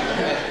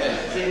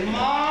 The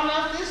moral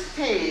of this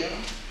tale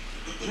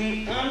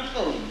we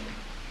unfold.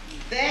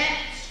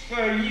 That's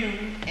for you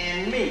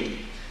and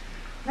me,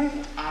 who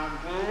are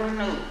growing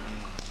old.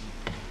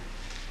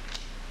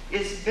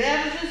 It's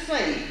better to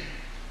say,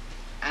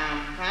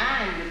 I'm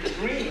fine with the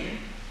grin,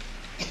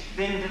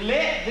 than to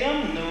let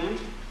them know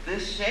the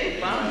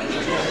shape I'm in.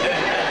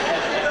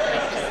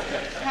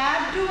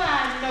 How do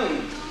I know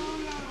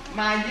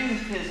my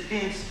youth has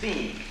been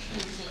spent?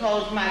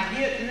 Because my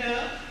getting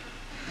up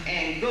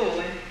and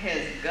going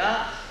has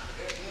got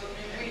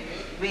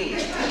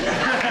wind.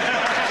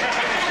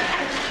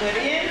 But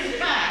in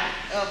spite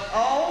of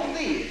all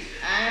this,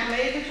 I am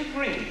able to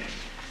grin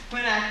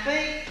when I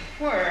think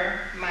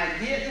where my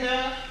getting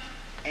up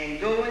and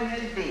going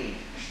has been.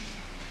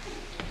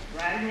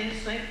 Right here in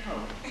St.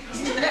 Paul.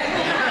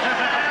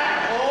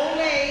 Old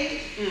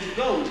age is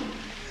golden.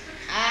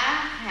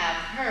 I have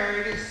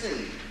heard it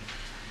said.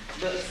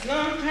 But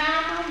sometimes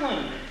I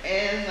wonder,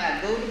 as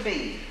I go to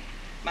bed,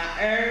 my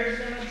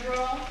herbs in a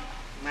drawer,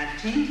 my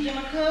teeth in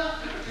a cup,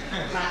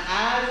 my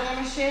eyes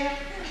on a shelf,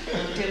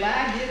 until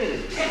I get up.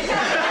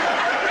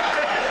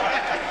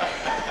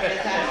 As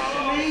I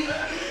sleep,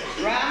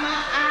 dry my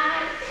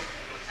eyes,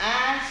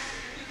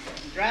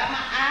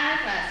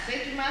 I say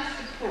to my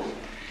support,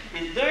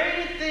 is there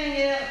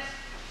anything else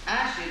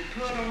I should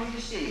put on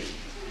the shelf?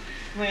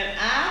 When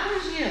I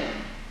was young,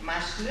 my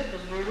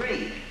slippers were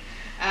red.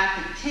 I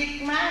could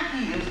kick my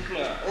heels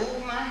clear over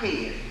my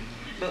head.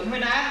 But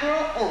when I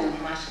grow old,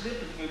 my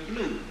slippers were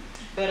blue.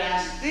 But I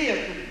still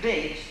could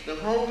dance the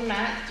whole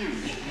night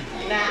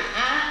through. Now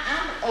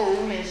I'm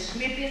old and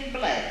slipping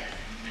black.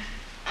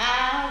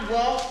 I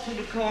walk to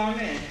the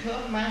corner and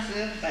tuck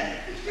myself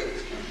back.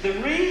 The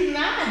reason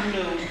I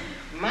know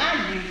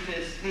my youth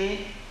is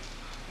spent,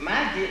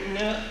 my getting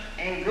up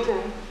and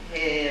go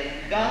has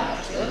got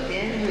up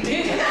and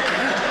weak.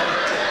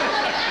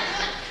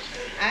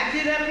 I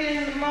get up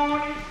in the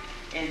morning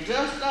and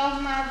dust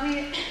off my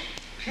wig,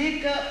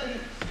 pick up the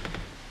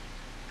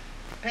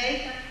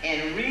paper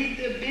and read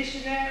the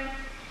obituary.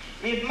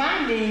 If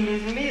my name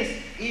is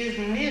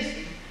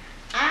missing,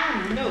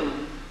 I know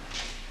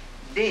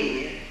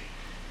dead.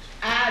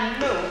 I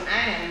know I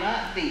am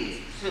not dead.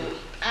 So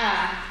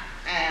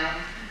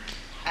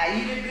I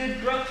eat a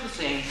good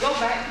breakfast and go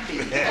back to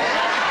bed.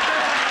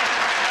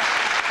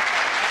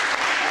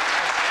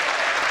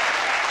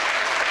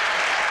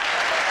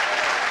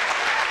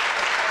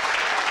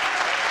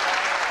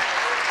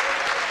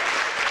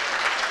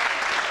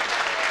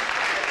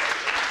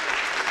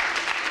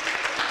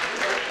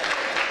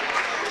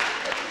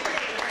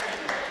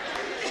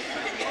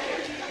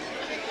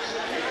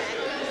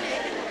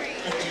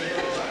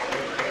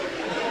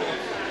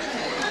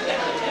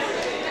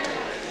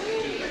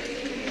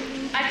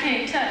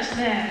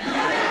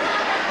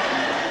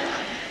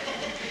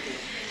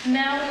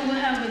 now we will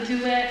have a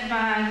duet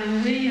by the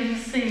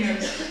Williams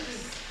Singers.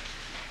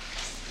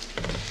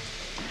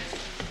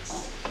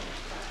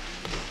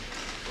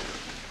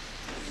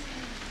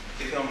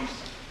 He comes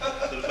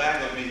to the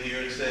back of me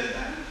here and says,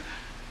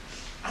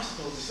 I'm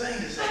supposed to sing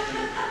this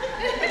afternoon.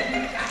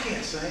 I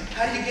can't sing.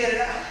 How do you get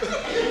it out?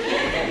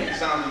 It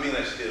sounds to me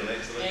like she did an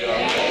excellent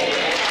job.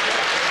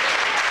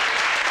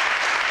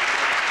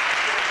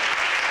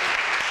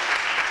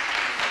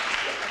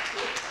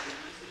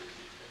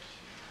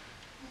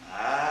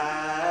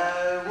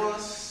 I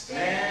was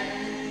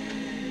standing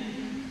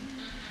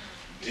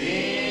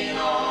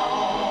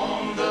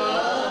on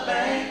the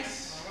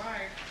banks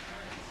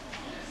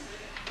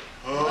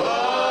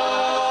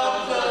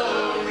of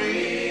the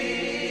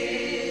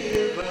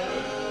river,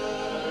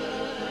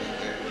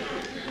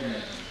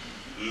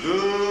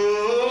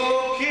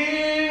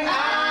 looking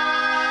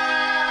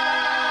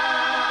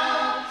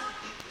out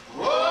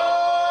over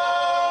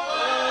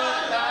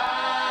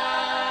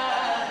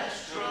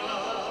life's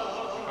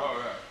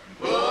troubled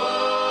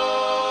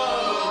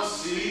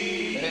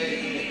sea.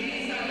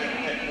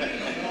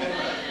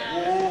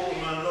 Oh,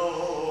 my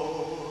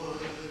Lord,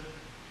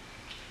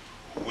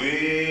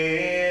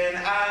 when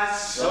I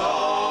saw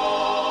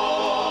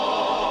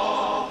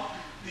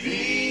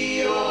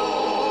the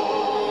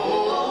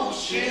old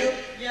ship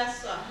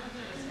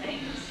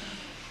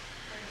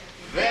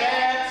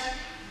that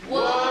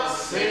was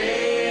sailing,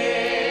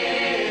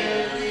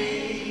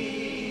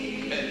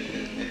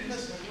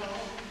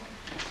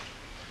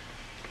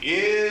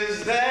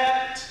 is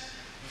that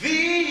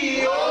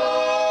the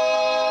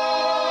old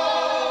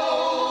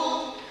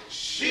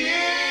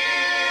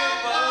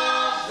ship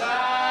of Zion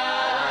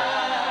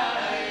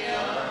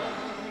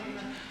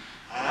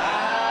I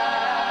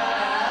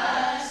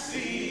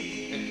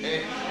see?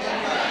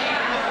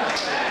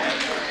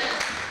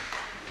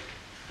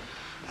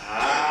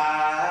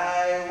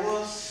 I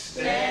was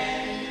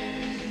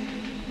standing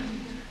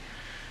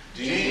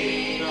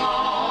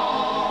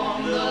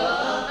on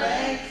the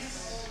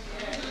banks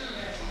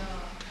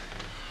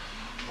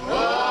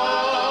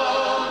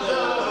of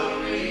the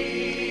river,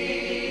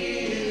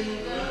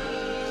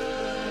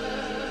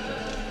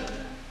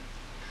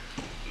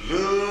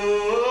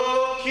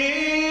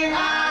 looking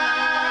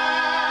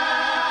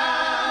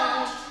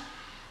out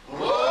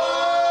over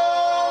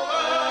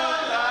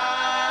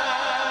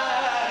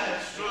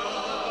life's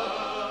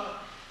troubled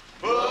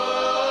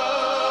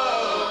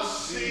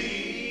sea.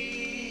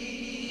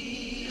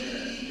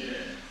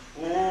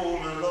 Oh,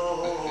 my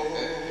Lord,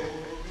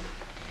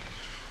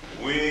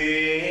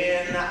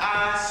 when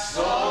I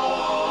saw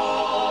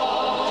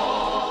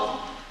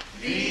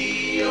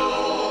the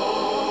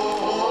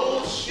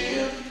old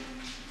ship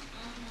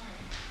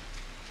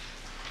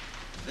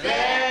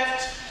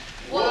that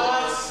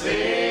was sailing,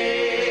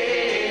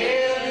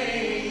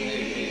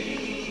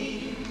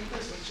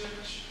 listen,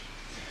 church,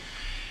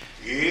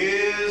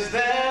 is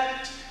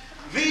that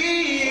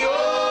the old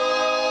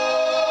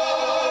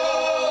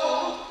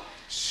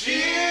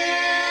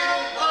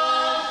ship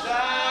of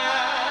Zion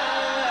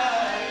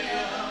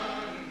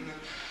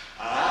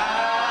I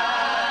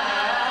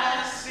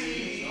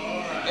see?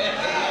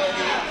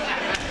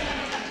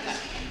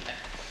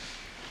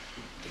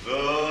 The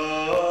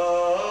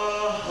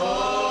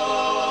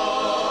hull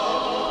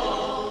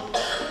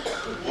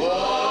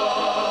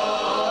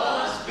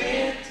was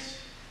bent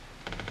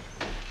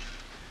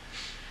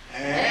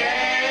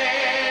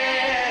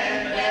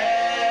and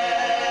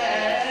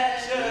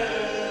battered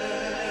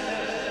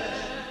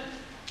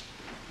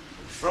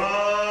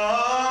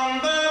from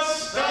the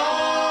storms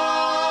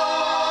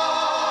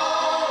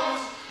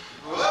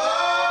of life.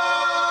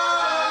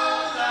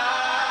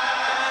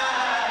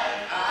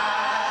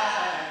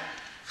 I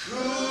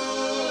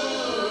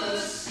could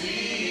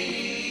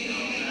see.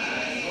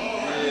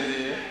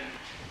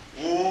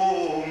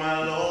 Oh,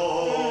 my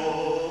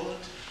Lord,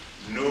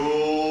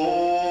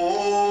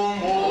 no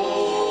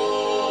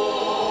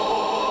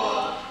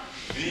more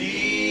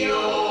the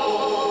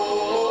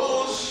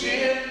old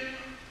ship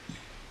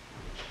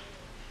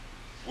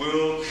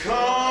will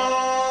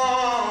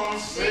come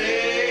sailing.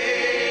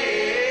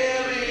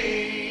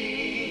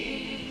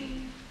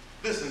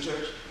 Listen,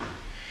 church,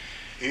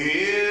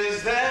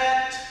 is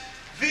that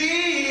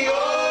the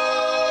old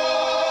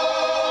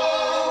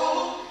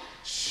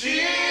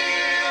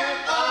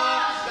ship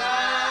of Zion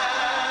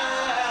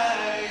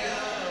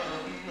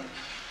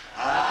I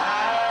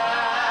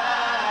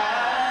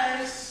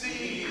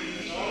see?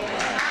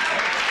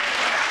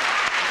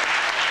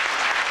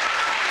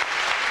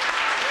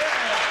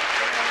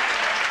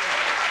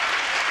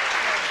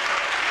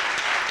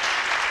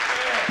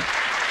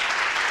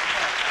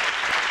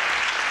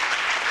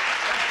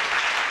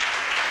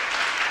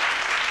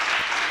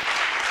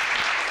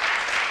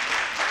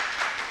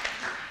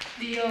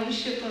 The old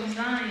ship of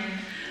Zion.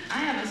 I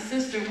have a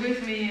sister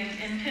with me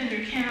in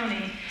Pender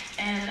County,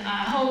 and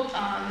I hope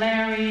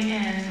Larry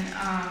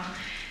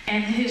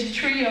and his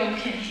trio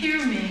can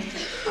hear me.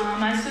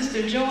 My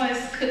sister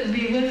Joyce couldn't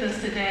be with us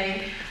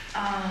today.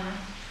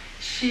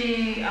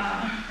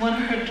 one of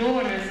her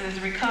daughters is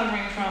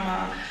recovering from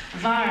a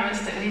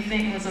virus that we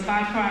think was a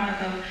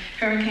byproduct of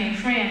Hurricane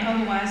Fran,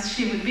 otherwise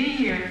she would be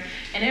here.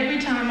 And every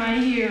time I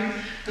hear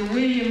the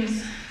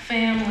Williams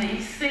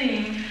family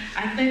sing,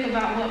 I think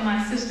about what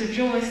my sister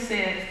Joyce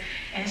says,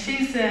 and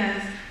she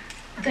says,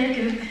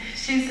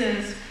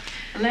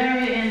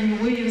 Larry and the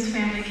Williams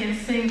family can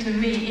sing to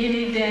me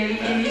any day,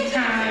 any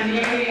time,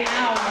 every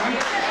hour.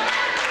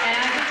 And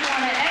I just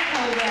want to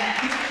echo that.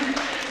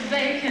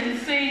 They can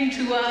sing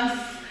to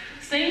us,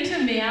 sing to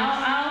me.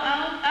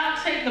 I'll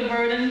take the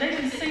burden. They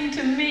can sing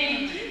to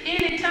me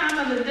any time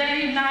of the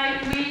day,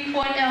 night, week,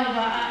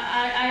 whatever.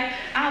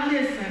 I'll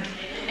listen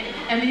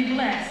and be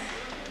blessed.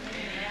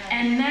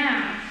 And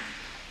now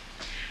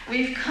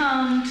we've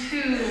come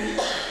to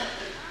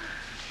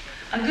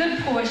a good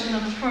portion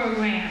of the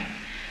program.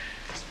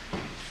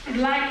 I'd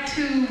like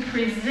to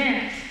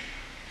present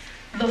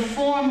the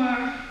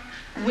former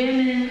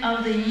Women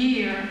of the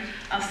Year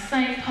of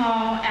St.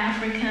 Paul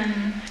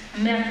African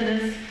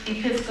Methodist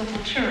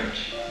Episcopal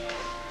Church.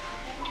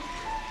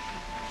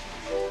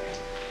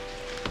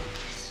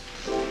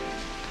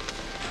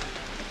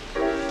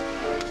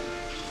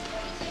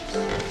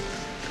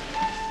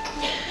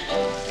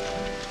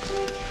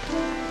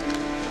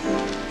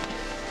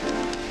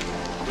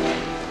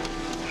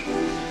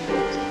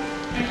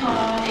 St.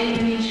 Paul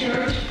AME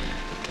Church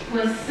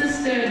was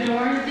Sister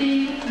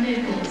Dorothy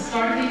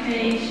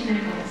Page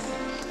Nichols.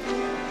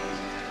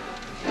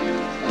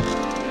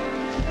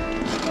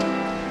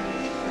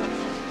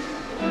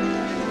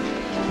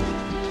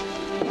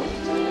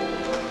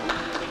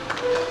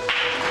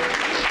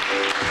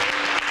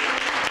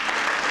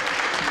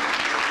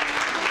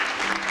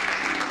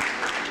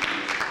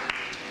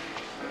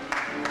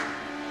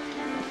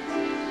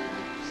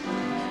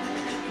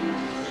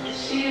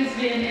 She has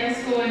been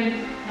escorted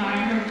by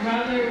her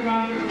brother,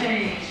 Robert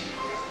Page.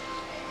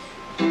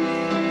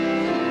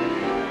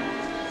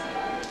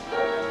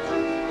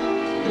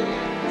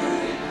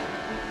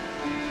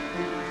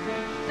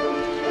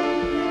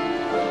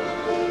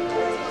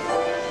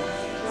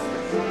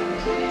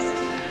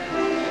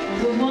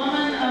 The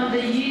Woman of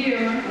the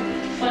Year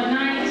for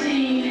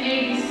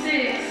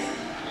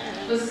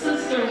 1986 was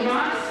Sister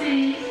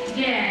Roxy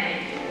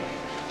Gaddy.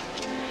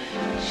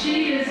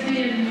 She has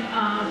been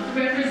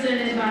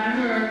represented by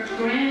her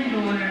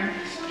granddaughter,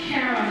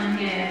 Carolyn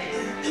Gaddy.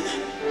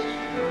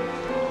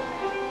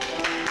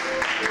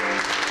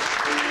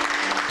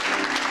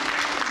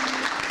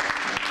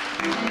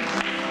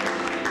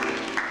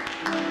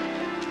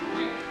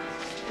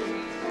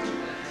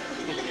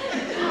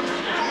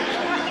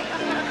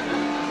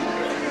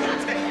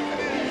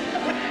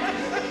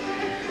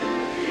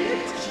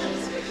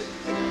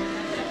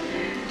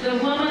 The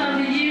Woman of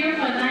the Year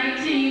for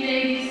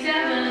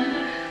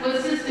 1987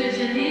 was Sister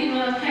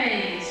Geneva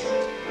Page.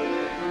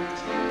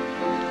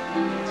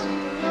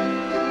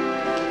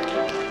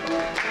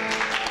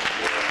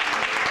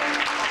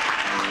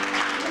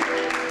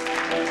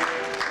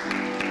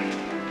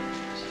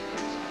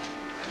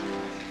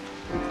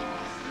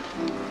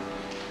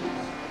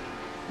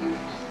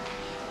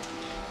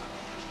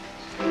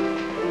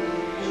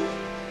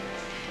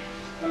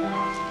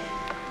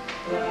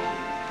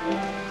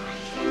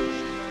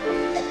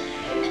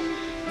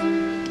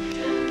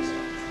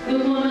 The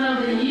Woman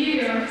of the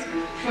Year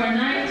for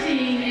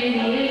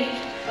 1988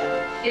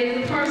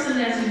 is a person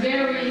that's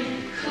very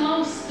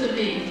close to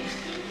me.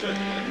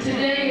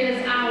 Today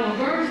is our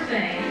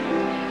birthday,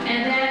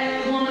 and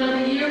that Woman of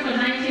the Year for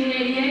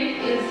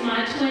 1988 is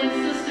my twin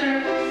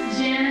sister,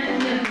 Janet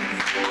Nichols.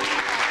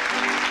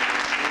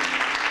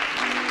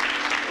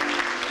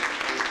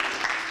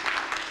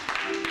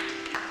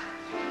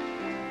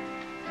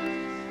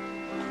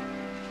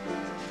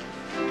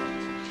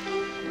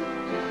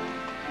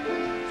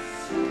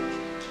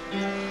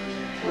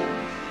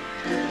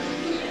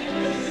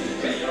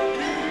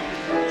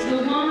 The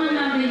Woman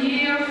of the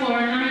Year for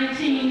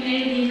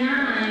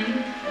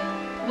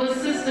 1989 was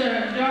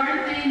Sister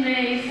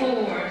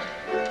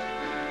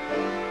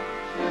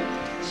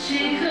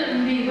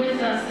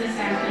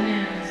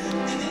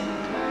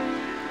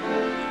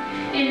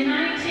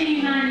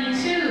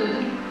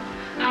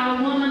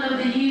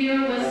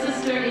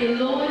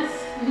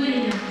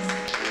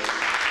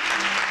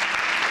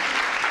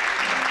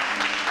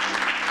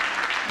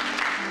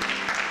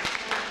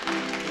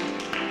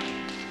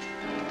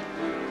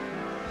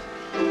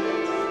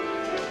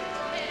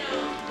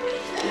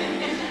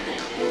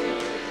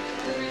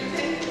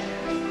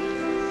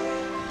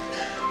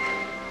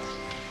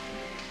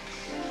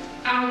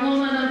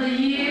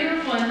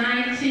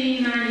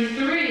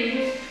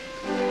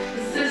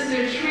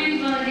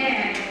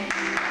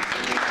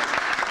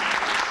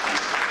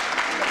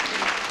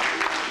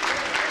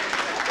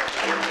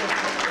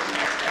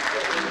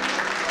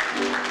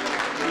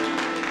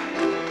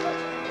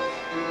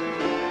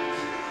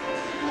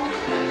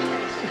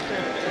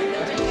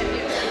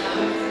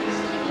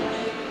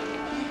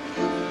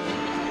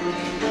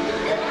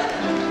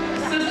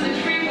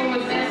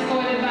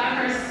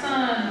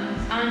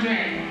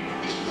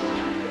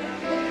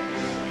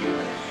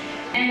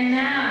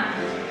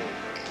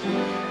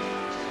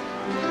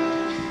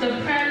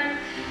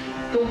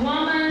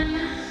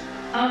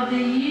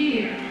the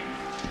Year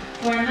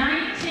for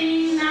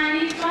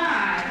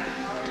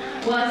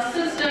 1995 was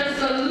Sister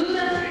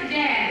Saluda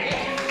Gaddy.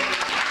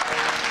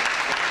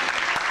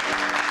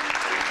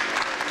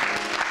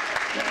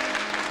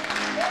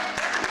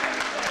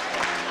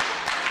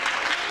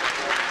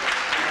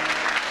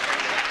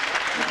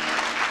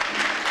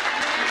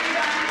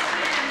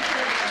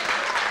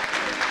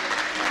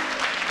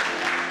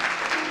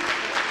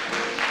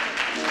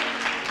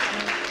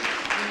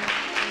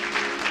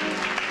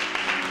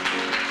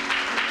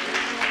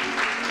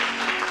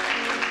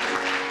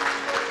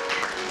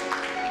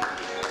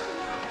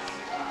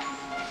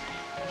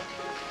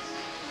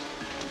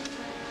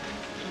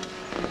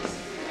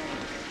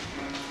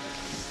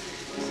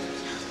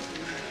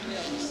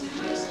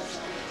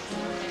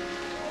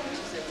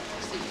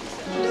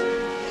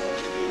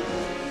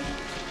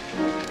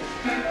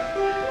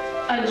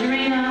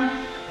 Adrena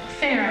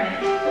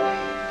Fairley.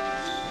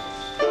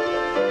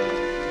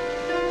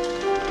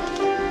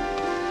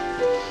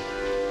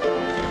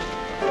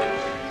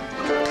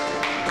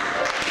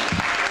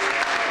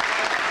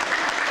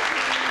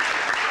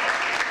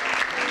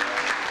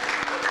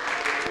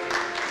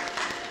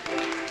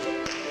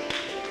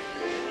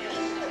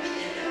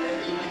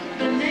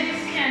 The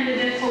next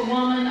candidate for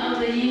Woman of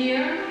the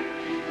Year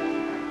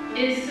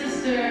is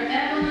Sister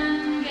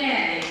Evelyn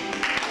Gaddy.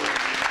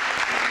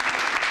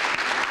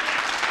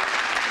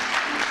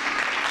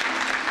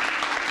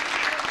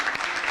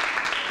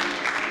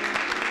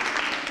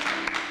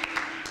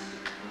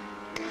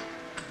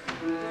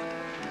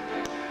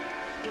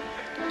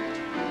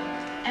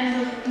 And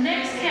the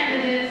next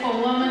candidate for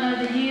Woman of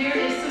the Year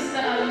is Sister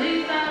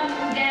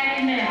Aletha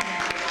Gaddy Manning.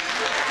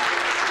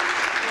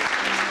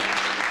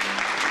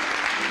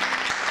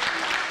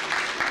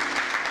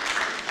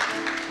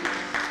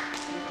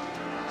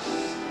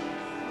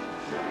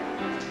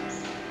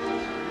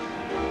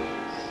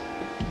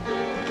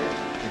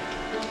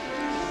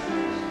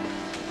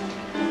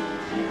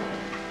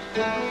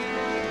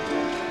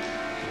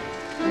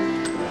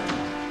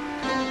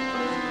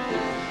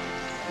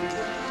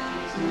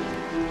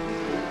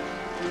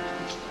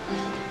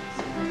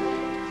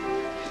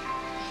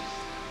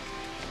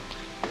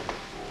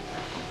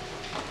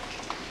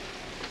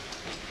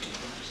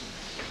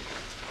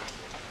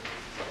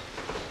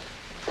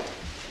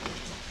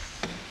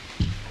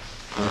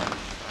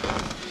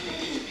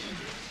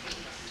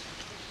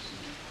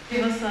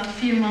 Give us a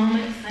few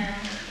moments, and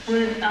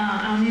would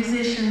our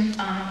musician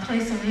play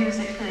some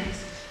music,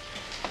 please?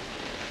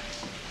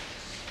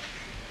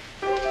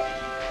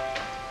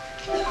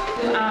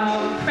 To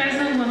our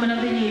present Woman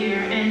of the Year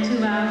and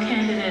to our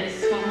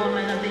candidates for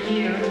Woman of the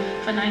Year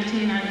for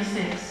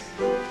 1996.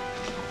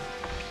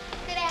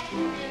 Good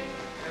afternoon.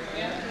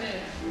 Good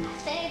afternoon.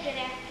 Say good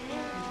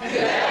afternoon.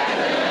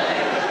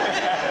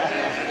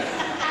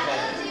 I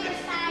love to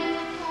recite a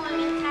poem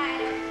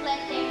entitled,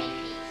 Let There Be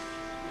Peace.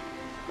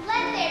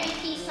 Let there be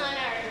peace on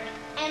earth,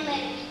 and let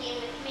it begin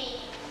with me.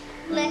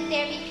 Let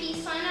there be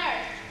peace on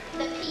earth,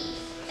 the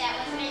peace that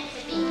was meant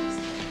to be.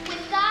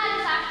 With God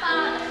as our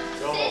Father,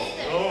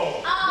 sisters,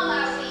 all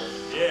are we.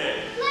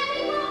 Let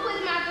me walk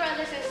with my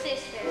brothers and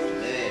sisters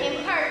in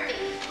perfect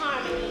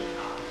harmony.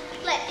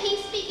 Let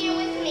peace begin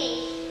with me.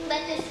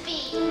 Let this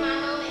be my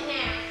moment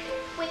now.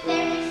 With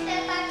every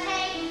step I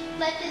take,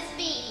 let this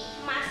be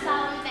my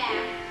solemn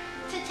vow.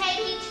 To take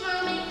each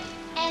moment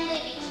and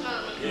live each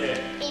moment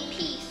in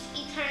peace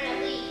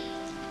eternally.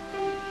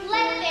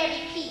 Let there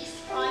be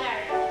peace on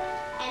earth,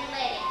 and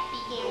let it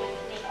begin with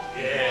me.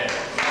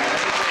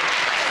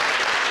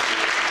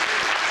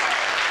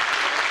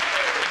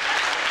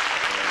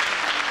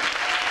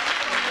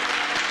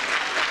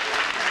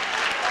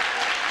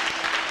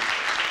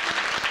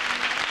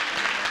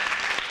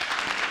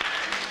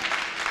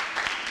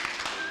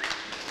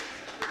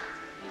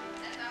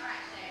 That's all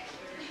right, Shay.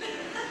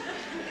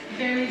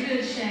 Very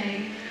good,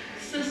 Shay.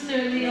 Sister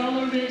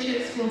Leola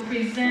Richards will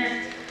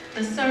present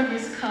the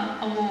Service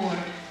Cup Award.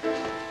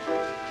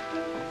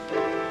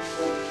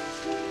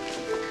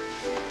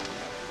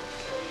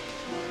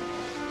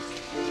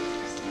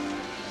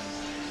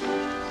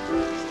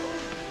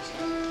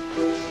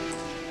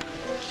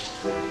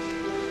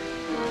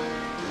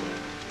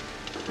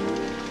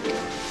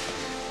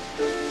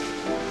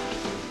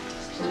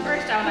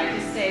 First, I would like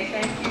to say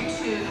thank you to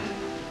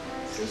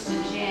Sister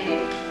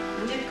Janet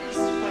Nichols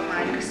for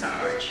my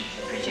massage.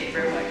 Appreciate it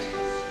very much.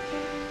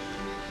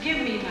 Give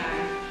me my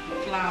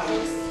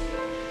flowers.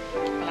 I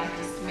like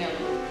to smell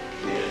them.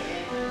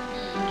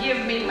 Give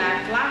me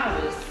my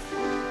flowers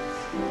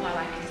while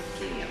I can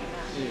see them.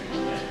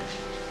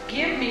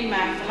 Give me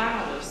my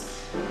flowers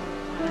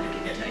while I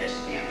can touch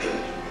them.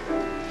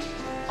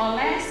 On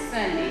last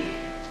Sunday,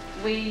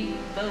 we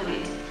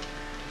voted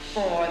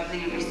for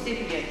the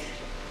recipient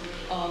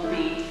of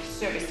the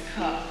Service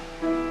Cup,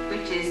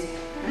 which is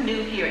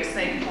new here at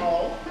St.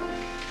 Paul.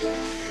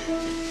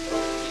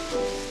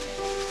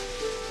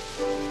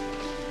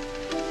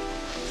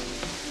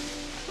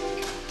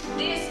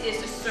 This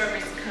is the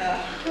Service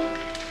Cup.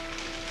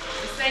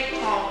 The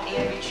St. Paul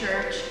AME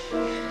Church.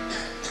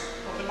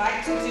 What we'd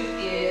like to do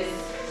is,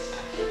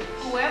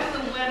 whoever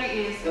the winner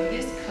is of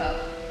this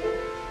cup,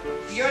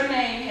 your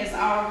name has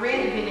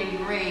already been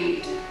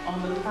engraved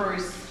on the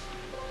first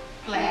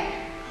plaque.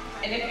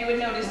 And if you would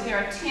notice, there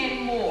are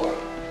 10 more.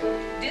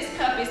 This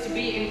cup is to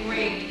be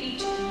engraved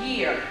each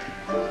year.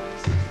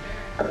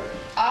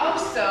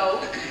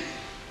 Also,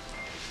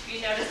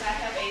 you notice I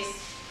have a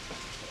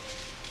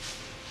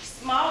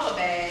smaller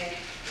bag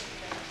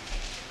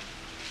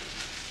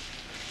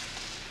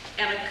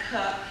and a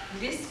cup.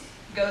 This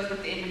goes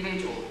with the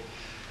individual.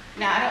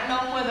 Now, I don't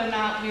know whether or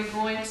not we're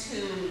going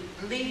to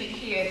leave it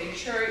here at the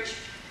church,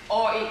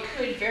 or it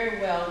could very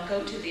well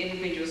go to the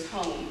individual's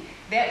home.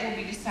 That will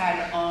be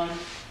decided on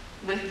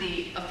with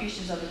the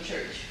officials of the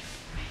church.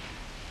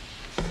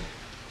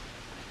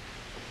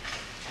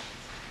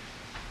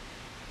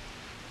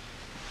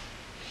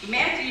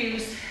 Matthew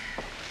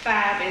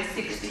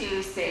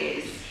 5:16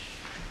 says,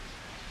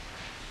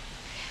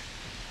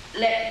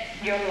 "Let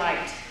your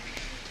light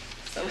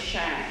so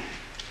shine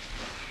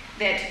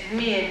that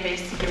men may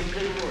see your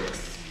good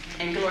works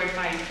and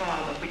glorify your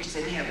Father which is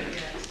in heaven."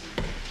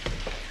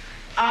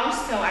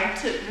 Also, I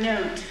took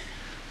note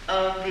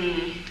of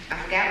I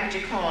forgot what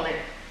you call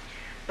it,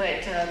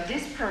 but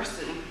this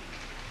person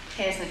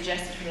has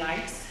adjusted her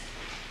lights.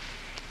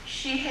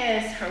 She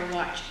has her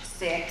watch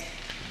set.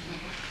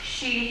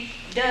 She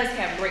does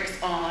have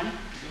brakes on,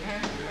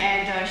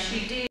 and she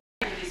did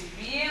this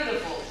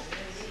beautiful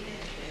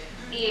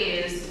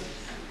ears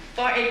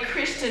for a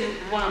Christian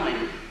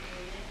woman.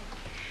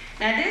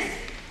 Now, this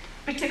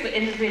particular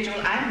individual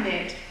I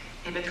met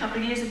maybe a couple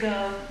of years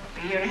ago,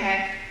 a year and a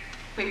half,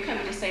 we're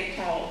coming to St.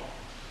 Paul.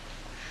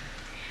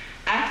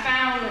 I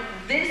found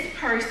this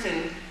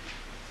person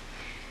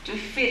to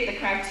fit the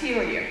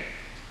criteria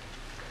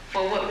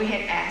for what we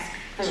had asked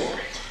for.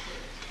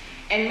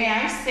 And may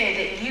I say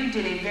that you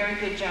did a very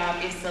good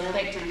job in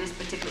selecting this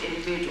particular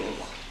individual.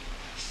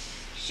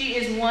 She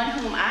is one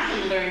whom I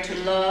have learned to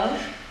love,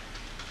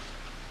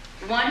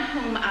 one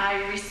whom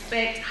I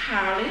respect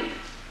highly,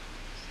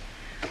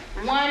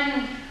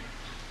 one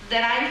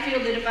that I feel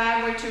that if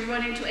I were to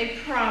run into a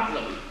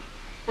problem,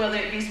 whether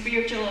it be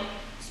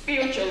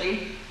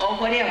spiritually or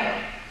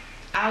whatever,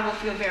 I will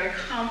feel very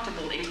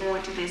comfortable in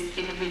going to this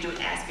individual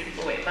asking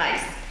for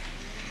advice.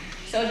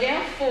 So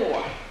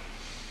therefore,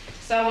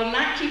 so I will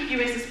not keep you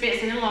in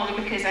suspense any longer,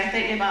 because I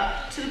think there are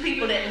about 2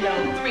 people that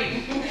know,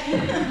 3.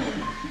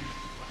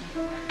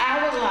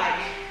 I would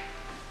like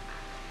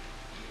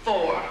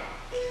for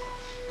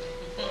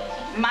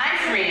my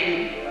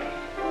friend,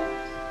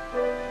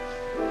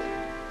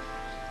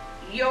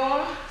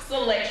 your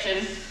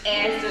selection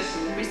as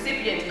the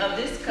recipient of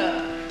this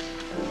cup,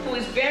 who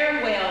is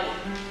very well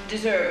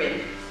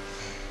deserving.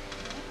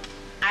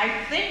 I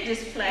think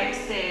this plaque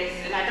says,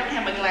 and I don't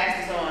have my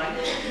glasses on,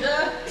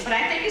 but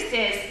I think it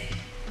says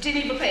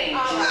Geneva Page.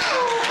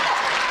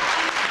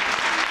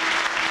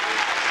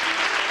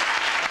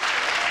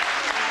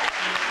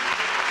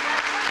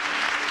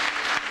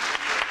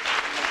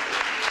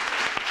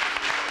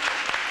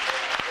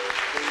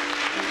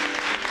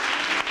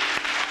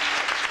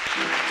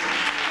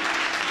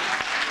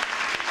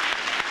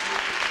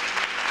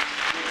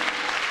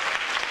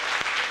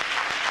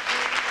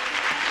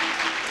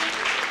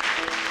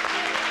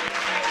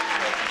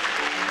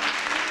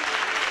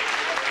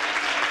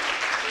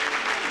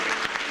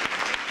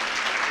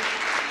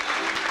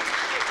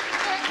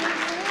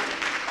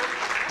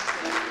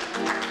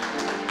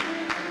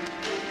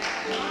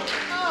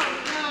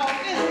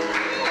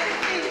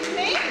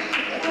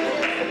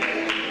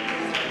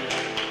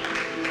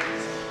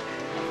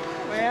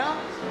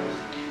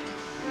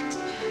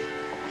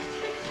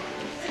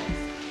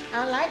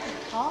 I like to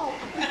talk.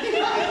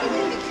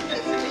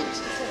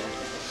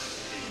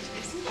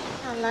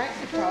 I like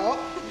to talk.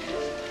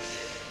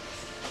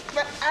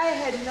 But I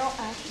had no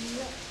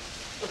idea.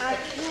 I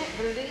can't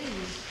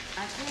believe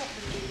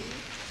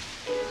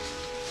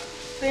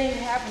things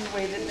happen the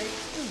way that they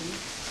do.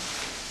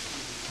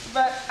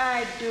 But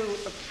I do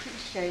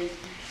appreciate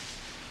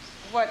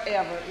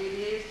whatever it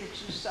is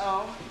that you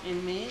saw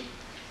in me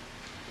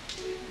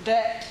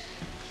that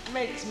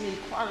makes me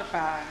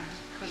qualified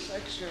for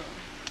such a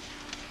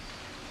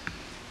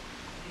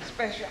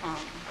special honor.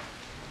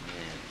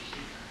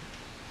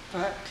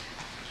 But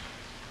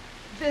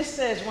this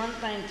says one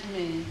thing to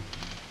me,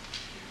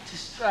 to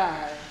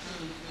strive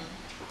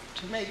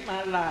to make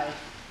my life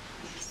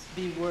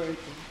be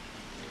worthy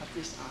of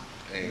this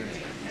honor.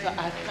 Amen. So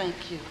I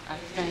thank you. I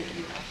thank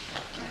you. I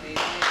thank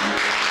you.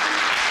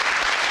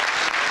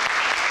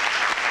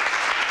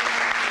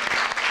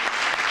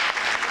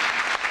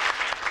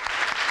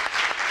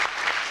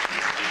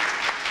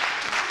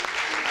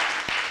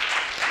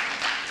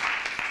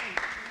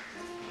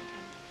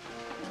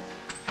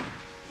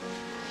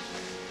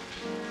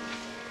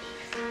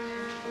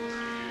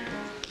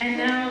 And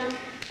now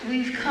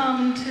we've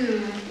come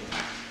to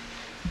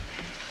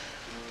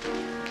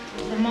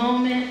the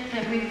moment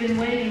that we've been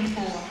waiting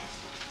for.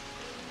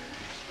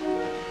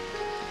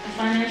 The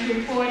financial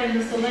report and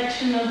the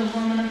selection of the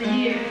Woman of the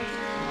Year.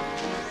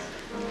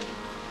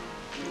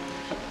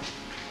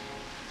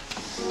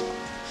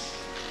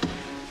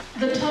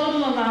 The total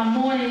total of our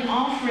morning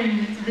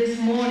offering this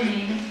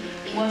morning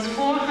was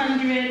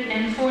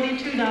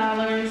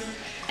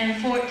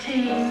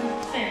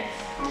 $442.14.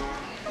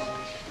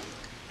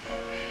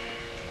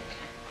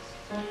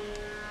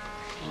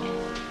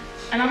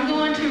 And I'm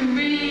going to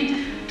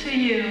read to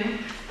you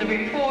the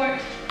report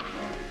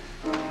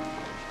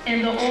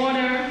in the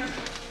order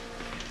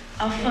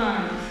of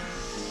funds.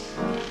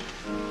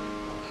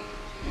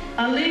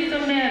 Aletha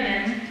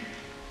Mevin,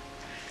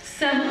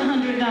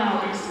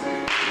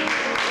 $700.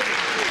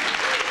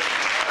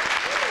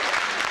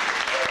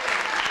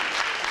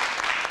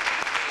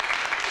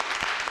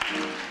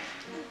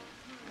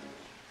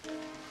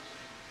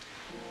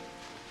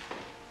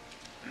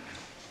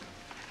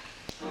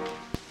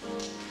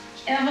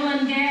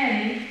 Evelyn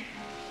Gaddy,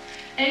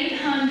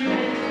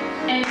 $842.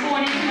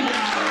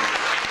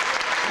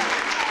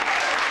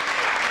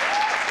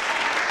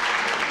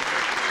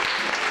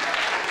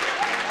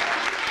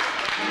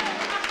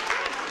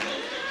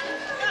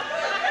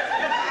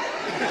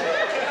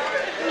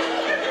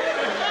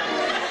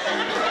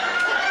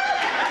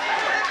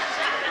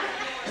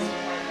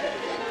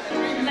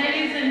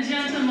 Ladies and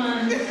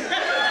gentlemen, the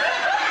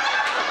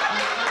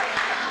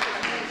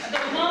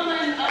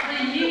woman of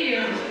the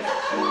year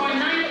for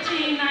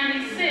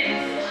 1996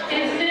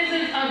 is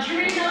Mrs.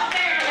 Adrena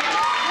Fairley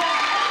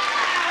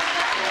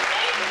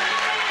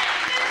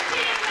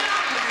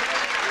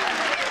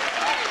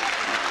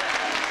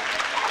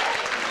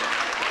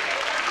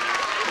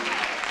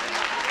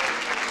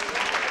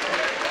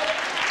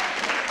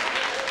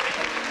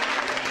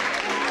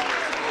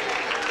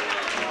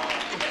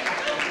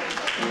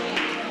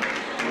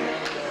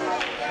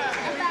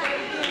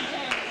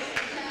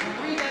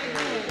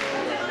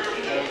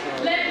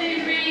Let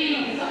me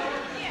read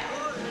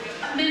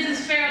Mrs.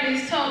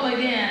 Fairley's total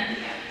again.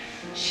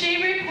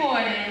 She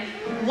reported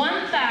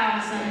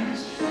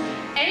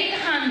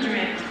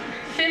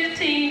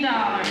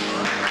 $1,815.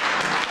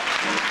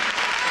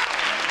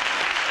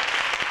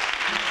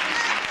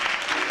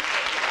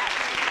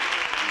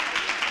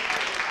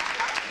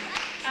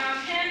 Our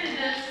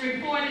candidates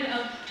reported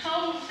a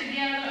total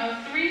together of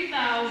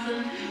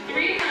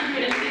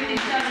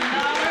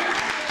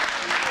 $3,357.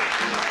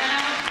 And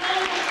our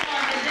total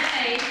for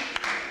today,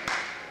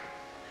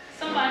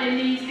 somebody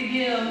needs to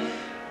give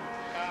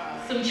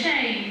some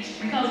change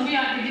because we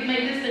have to make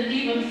this an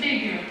even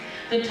figure.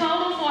 The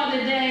total for the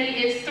day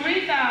is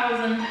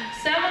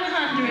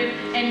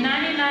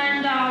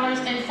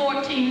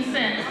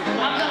 $3,799.14.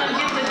 I'm going to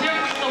get the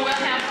difference, so we'll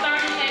have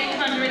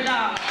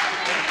 $3,800.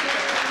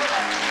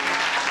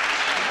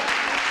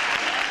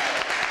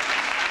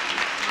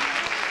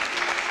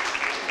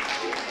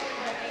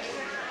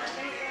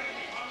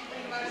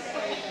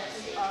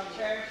 We are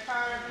very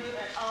proud of you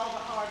and all the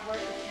hard work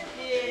that you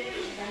did,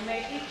 and may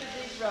each of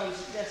these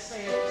roses just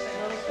say those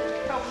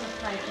token of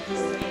thank you.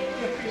 We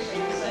appreciate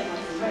you saying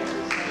thank you.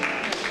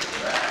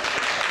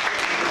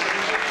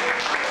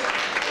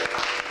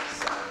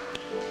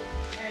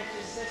 And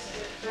to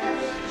Sister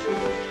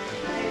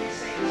Lady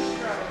St.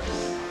 Strokes,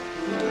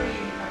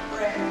 breathe a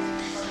breath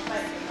for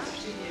thanking us.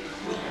 She did.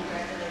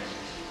 Congratulations.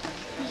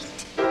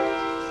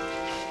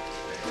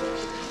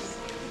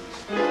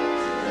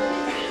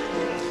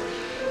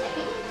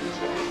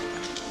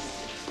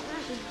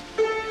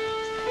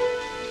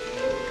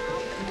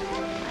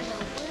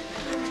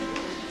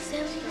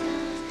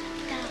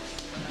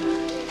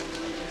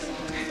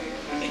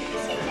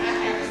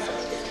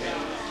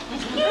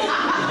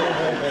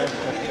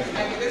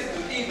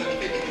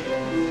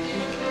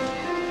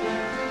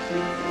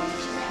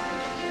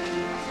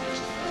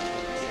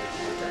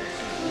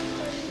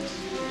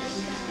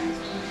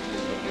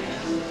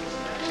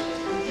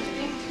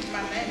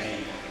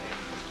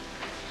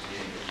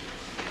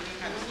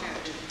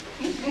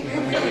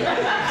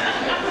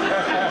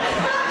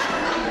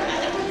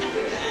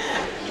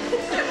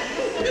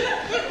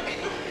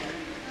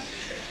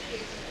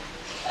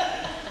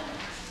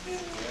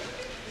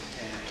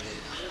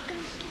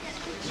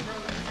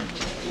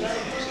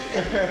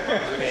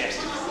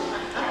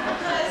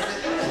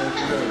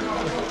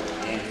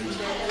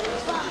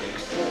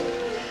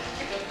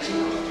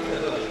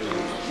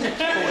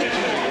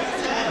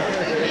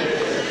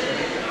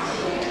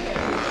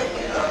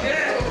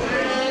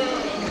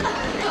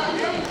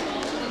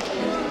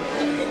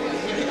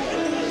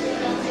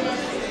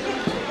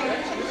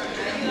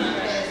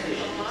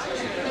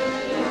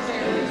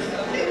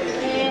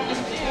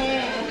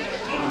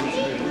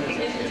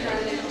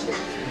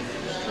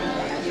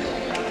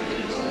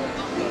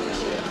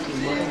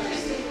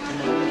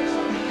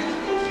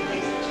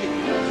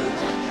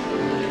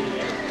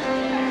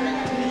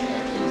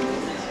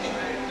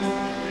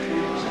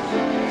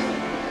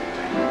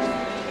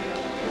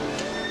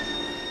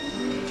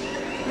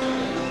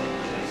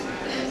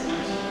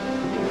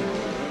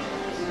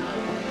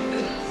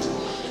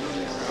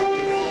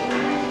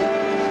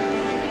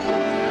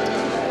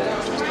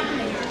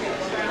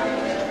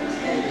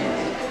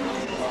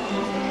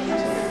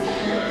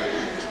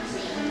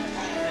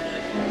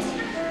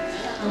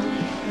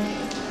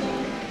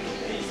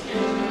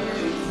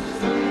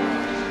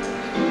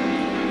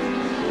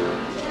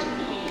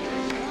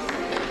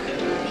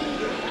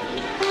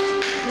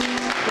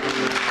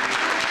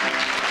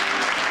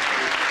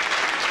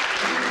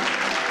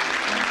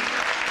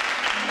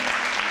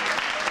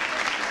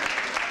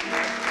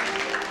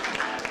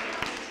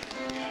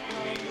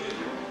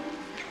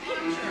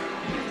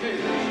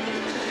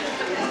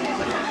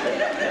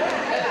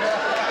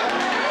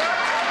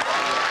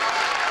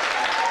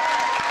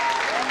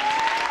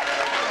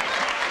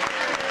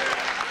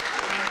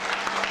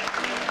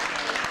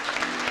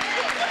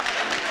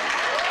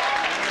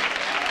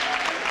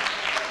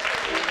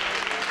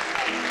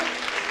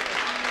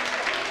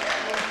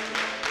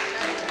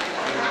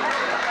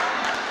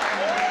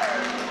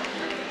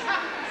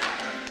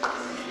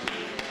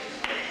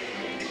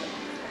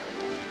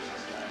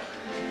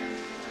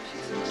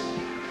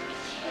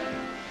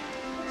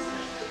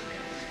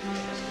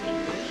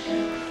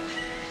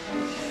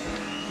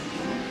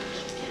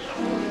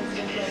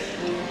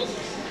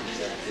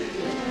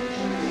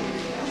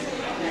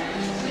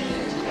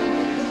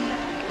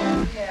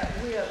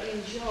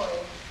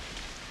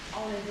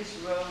 only this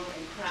road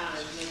and crown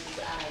as much as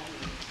I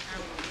do. I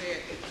was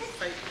very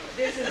faithful.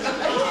 This is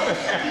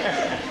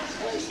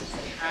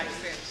I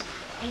accept.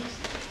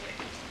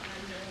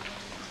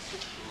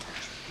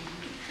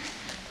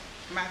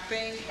 My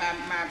thing,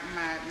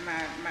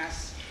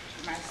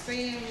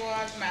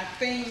 my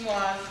theme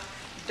was,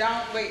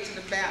 don't wait till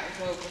the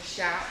Baptist over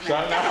shout.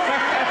 Shout now.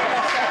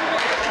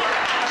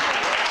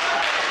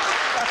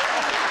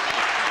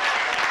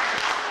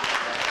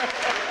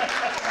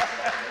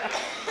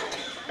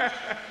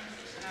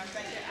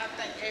 I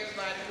thank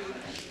everybody who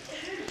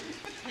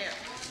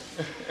helped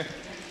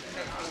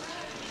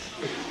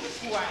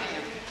who I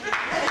am.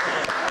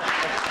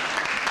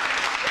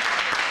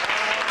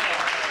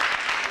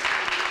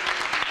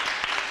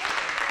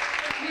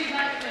 We'd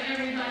like for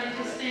everybody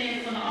to stand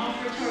for the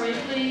offertory,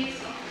 please.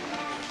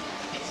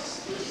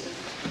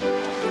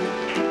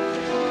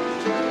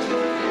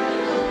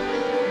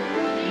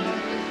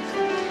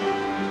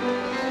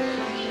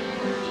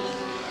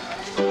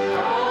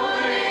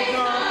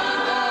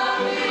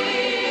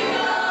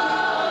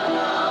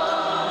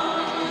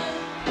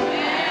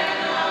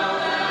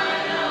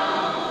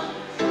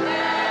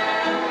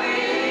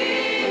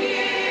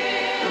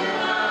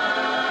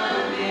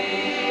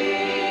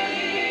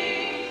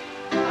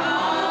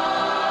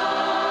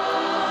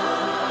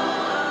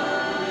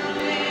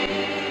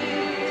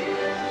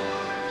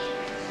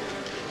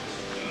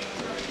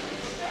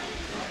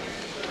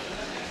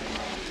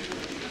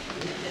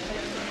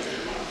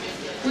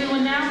 We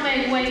will now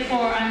make way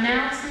for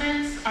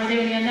announcements. Are there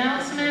any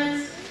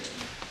announcements?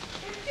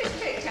 Just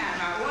take time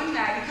out one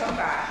night and come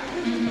by.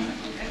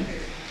 That's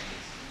it.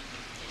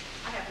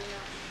 I have an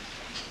announcement.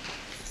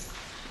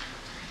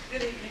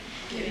 Good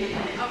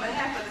evening. On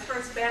behalf of the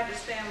First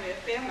Baptist family of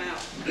Fairmount,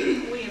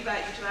 we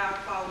invite you to our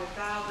fall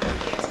revival that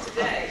begins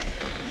today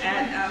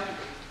at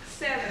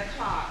 7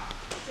 o'clock.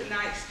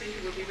 Tonight's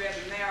speaker will be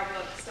Reverend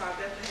Maribel of the Star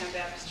Bethlehem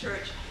Baptist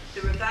Church.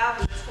 The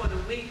revivalist for the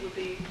week will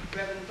be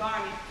Reverend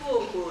Barney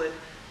Fullwood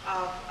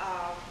of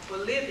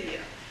Bolivia.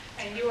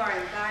 And you are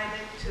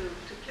invited to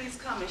please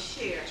come and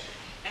share.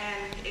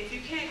 And if you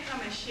can't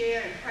come and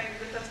share and pray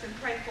with us, then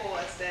pray for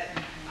us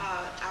that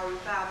our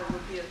revival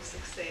will be a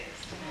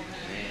success.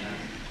 Amen.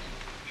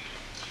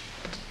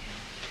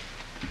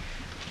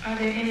 Are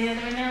there any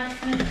other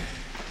announcements?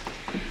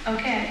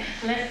 Okay,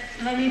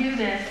 let me do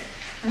this.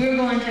 We're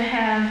going to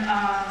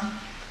have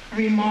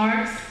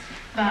remarks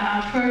by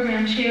our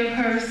program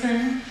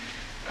chairperson,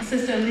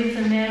 Sister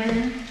Lisa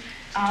Nevin,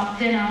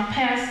 then our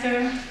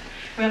pastor,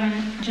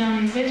 Reverend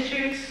Johnny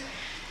Richards,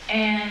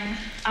 and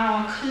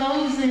our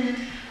closing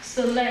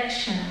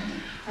selection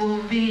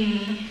will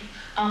be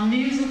a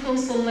musical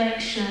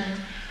selection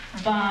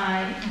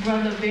by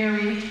Brother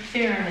Barry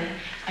Fairley.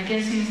 I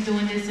guess he's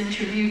doing this in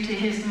tribute to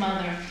his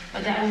mother,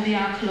 but that will be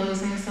our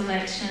closing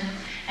selection.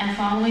 And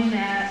following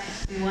that,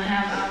 we will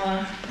have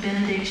our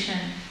benediction.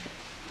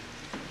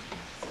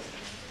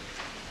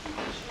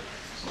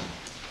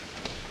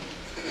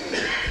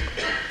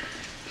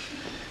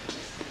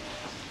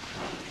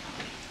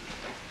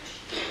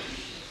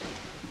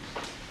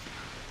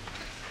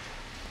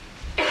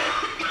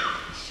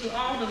 To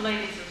all the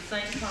ladies of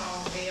St.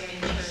 Paul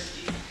AME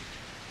Church,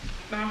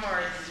 my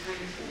heart is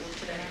really full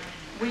today.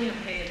 We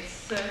have had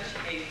such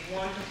a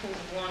wonderful,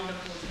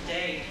 wonderful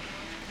day.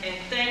 And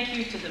thank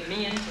you to the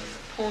men for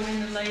supporting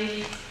the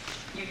ladies.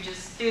 You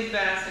just stood by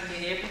us and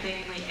did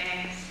everything we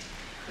asked.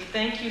 We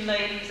thank you,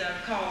 ladies.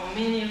 I've called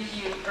many of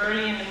you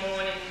early in the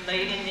morning,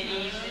 late in the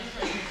evening.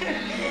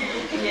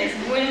 Yes,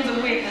 Gwen's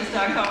a witness.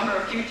 I called her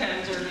a few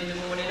times early in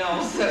the morning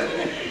also.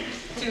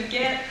 To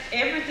get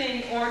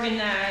everything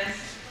organized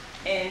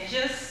and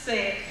just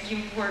said,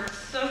 you worked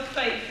so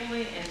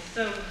faithfully and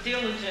so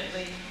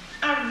diligently.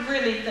 I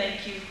really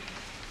thank you,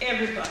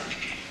 everybody.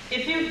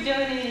 If you've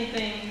done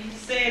anything,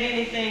 said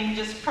anything,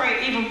 just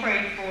pray, even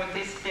prayed for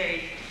this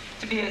day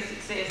to be a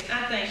success,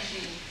 I thank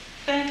you.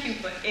 Thank you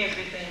for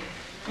everything.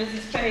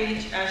 Mrs.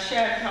 Page, I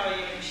should call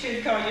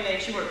your name.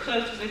 She worked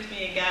closely with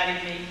me and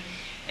guided me.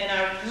 And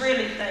I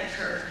really thank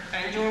her.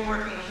 I enjoy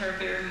working with her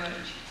very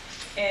much.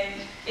 And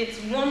it's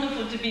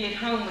wonderful to be at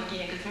home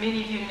again, because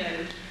many of you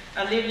know,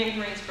 I lived in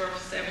Greensboro for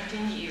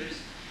 17 years.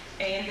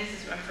 And this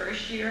is my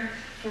first year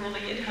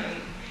fully at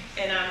home.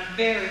 And I'm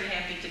very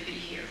happy to be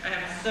here.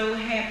 I'm so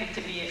happy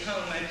to be at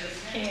home. I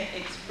just can't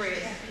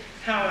express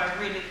how I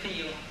really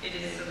feel. It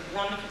is a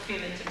wonderful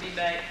feeling to be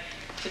back,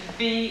 to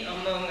be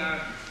among our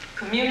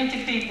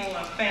community people,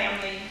 our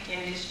family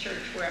in this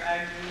church where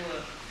I grew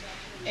up.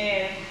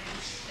 And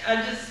I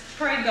just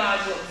pray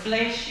God will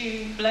bless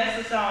you, bless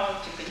us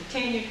all to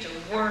continue to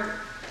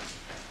work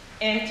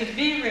and to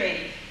be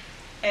ready.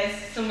 As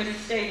somebody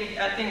stated,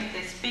 I think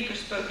the speaker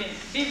spoke,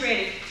 be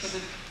ready for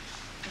the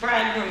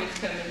bridegroom is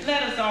coming.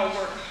 Let us all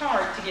work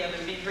hard together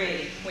and be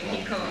ready when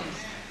he comes.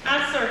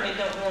 I certainly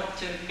don't want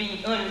to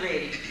be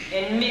unready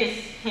and miss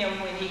him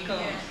when he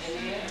comes.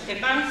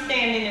 If I'm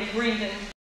standing and breathing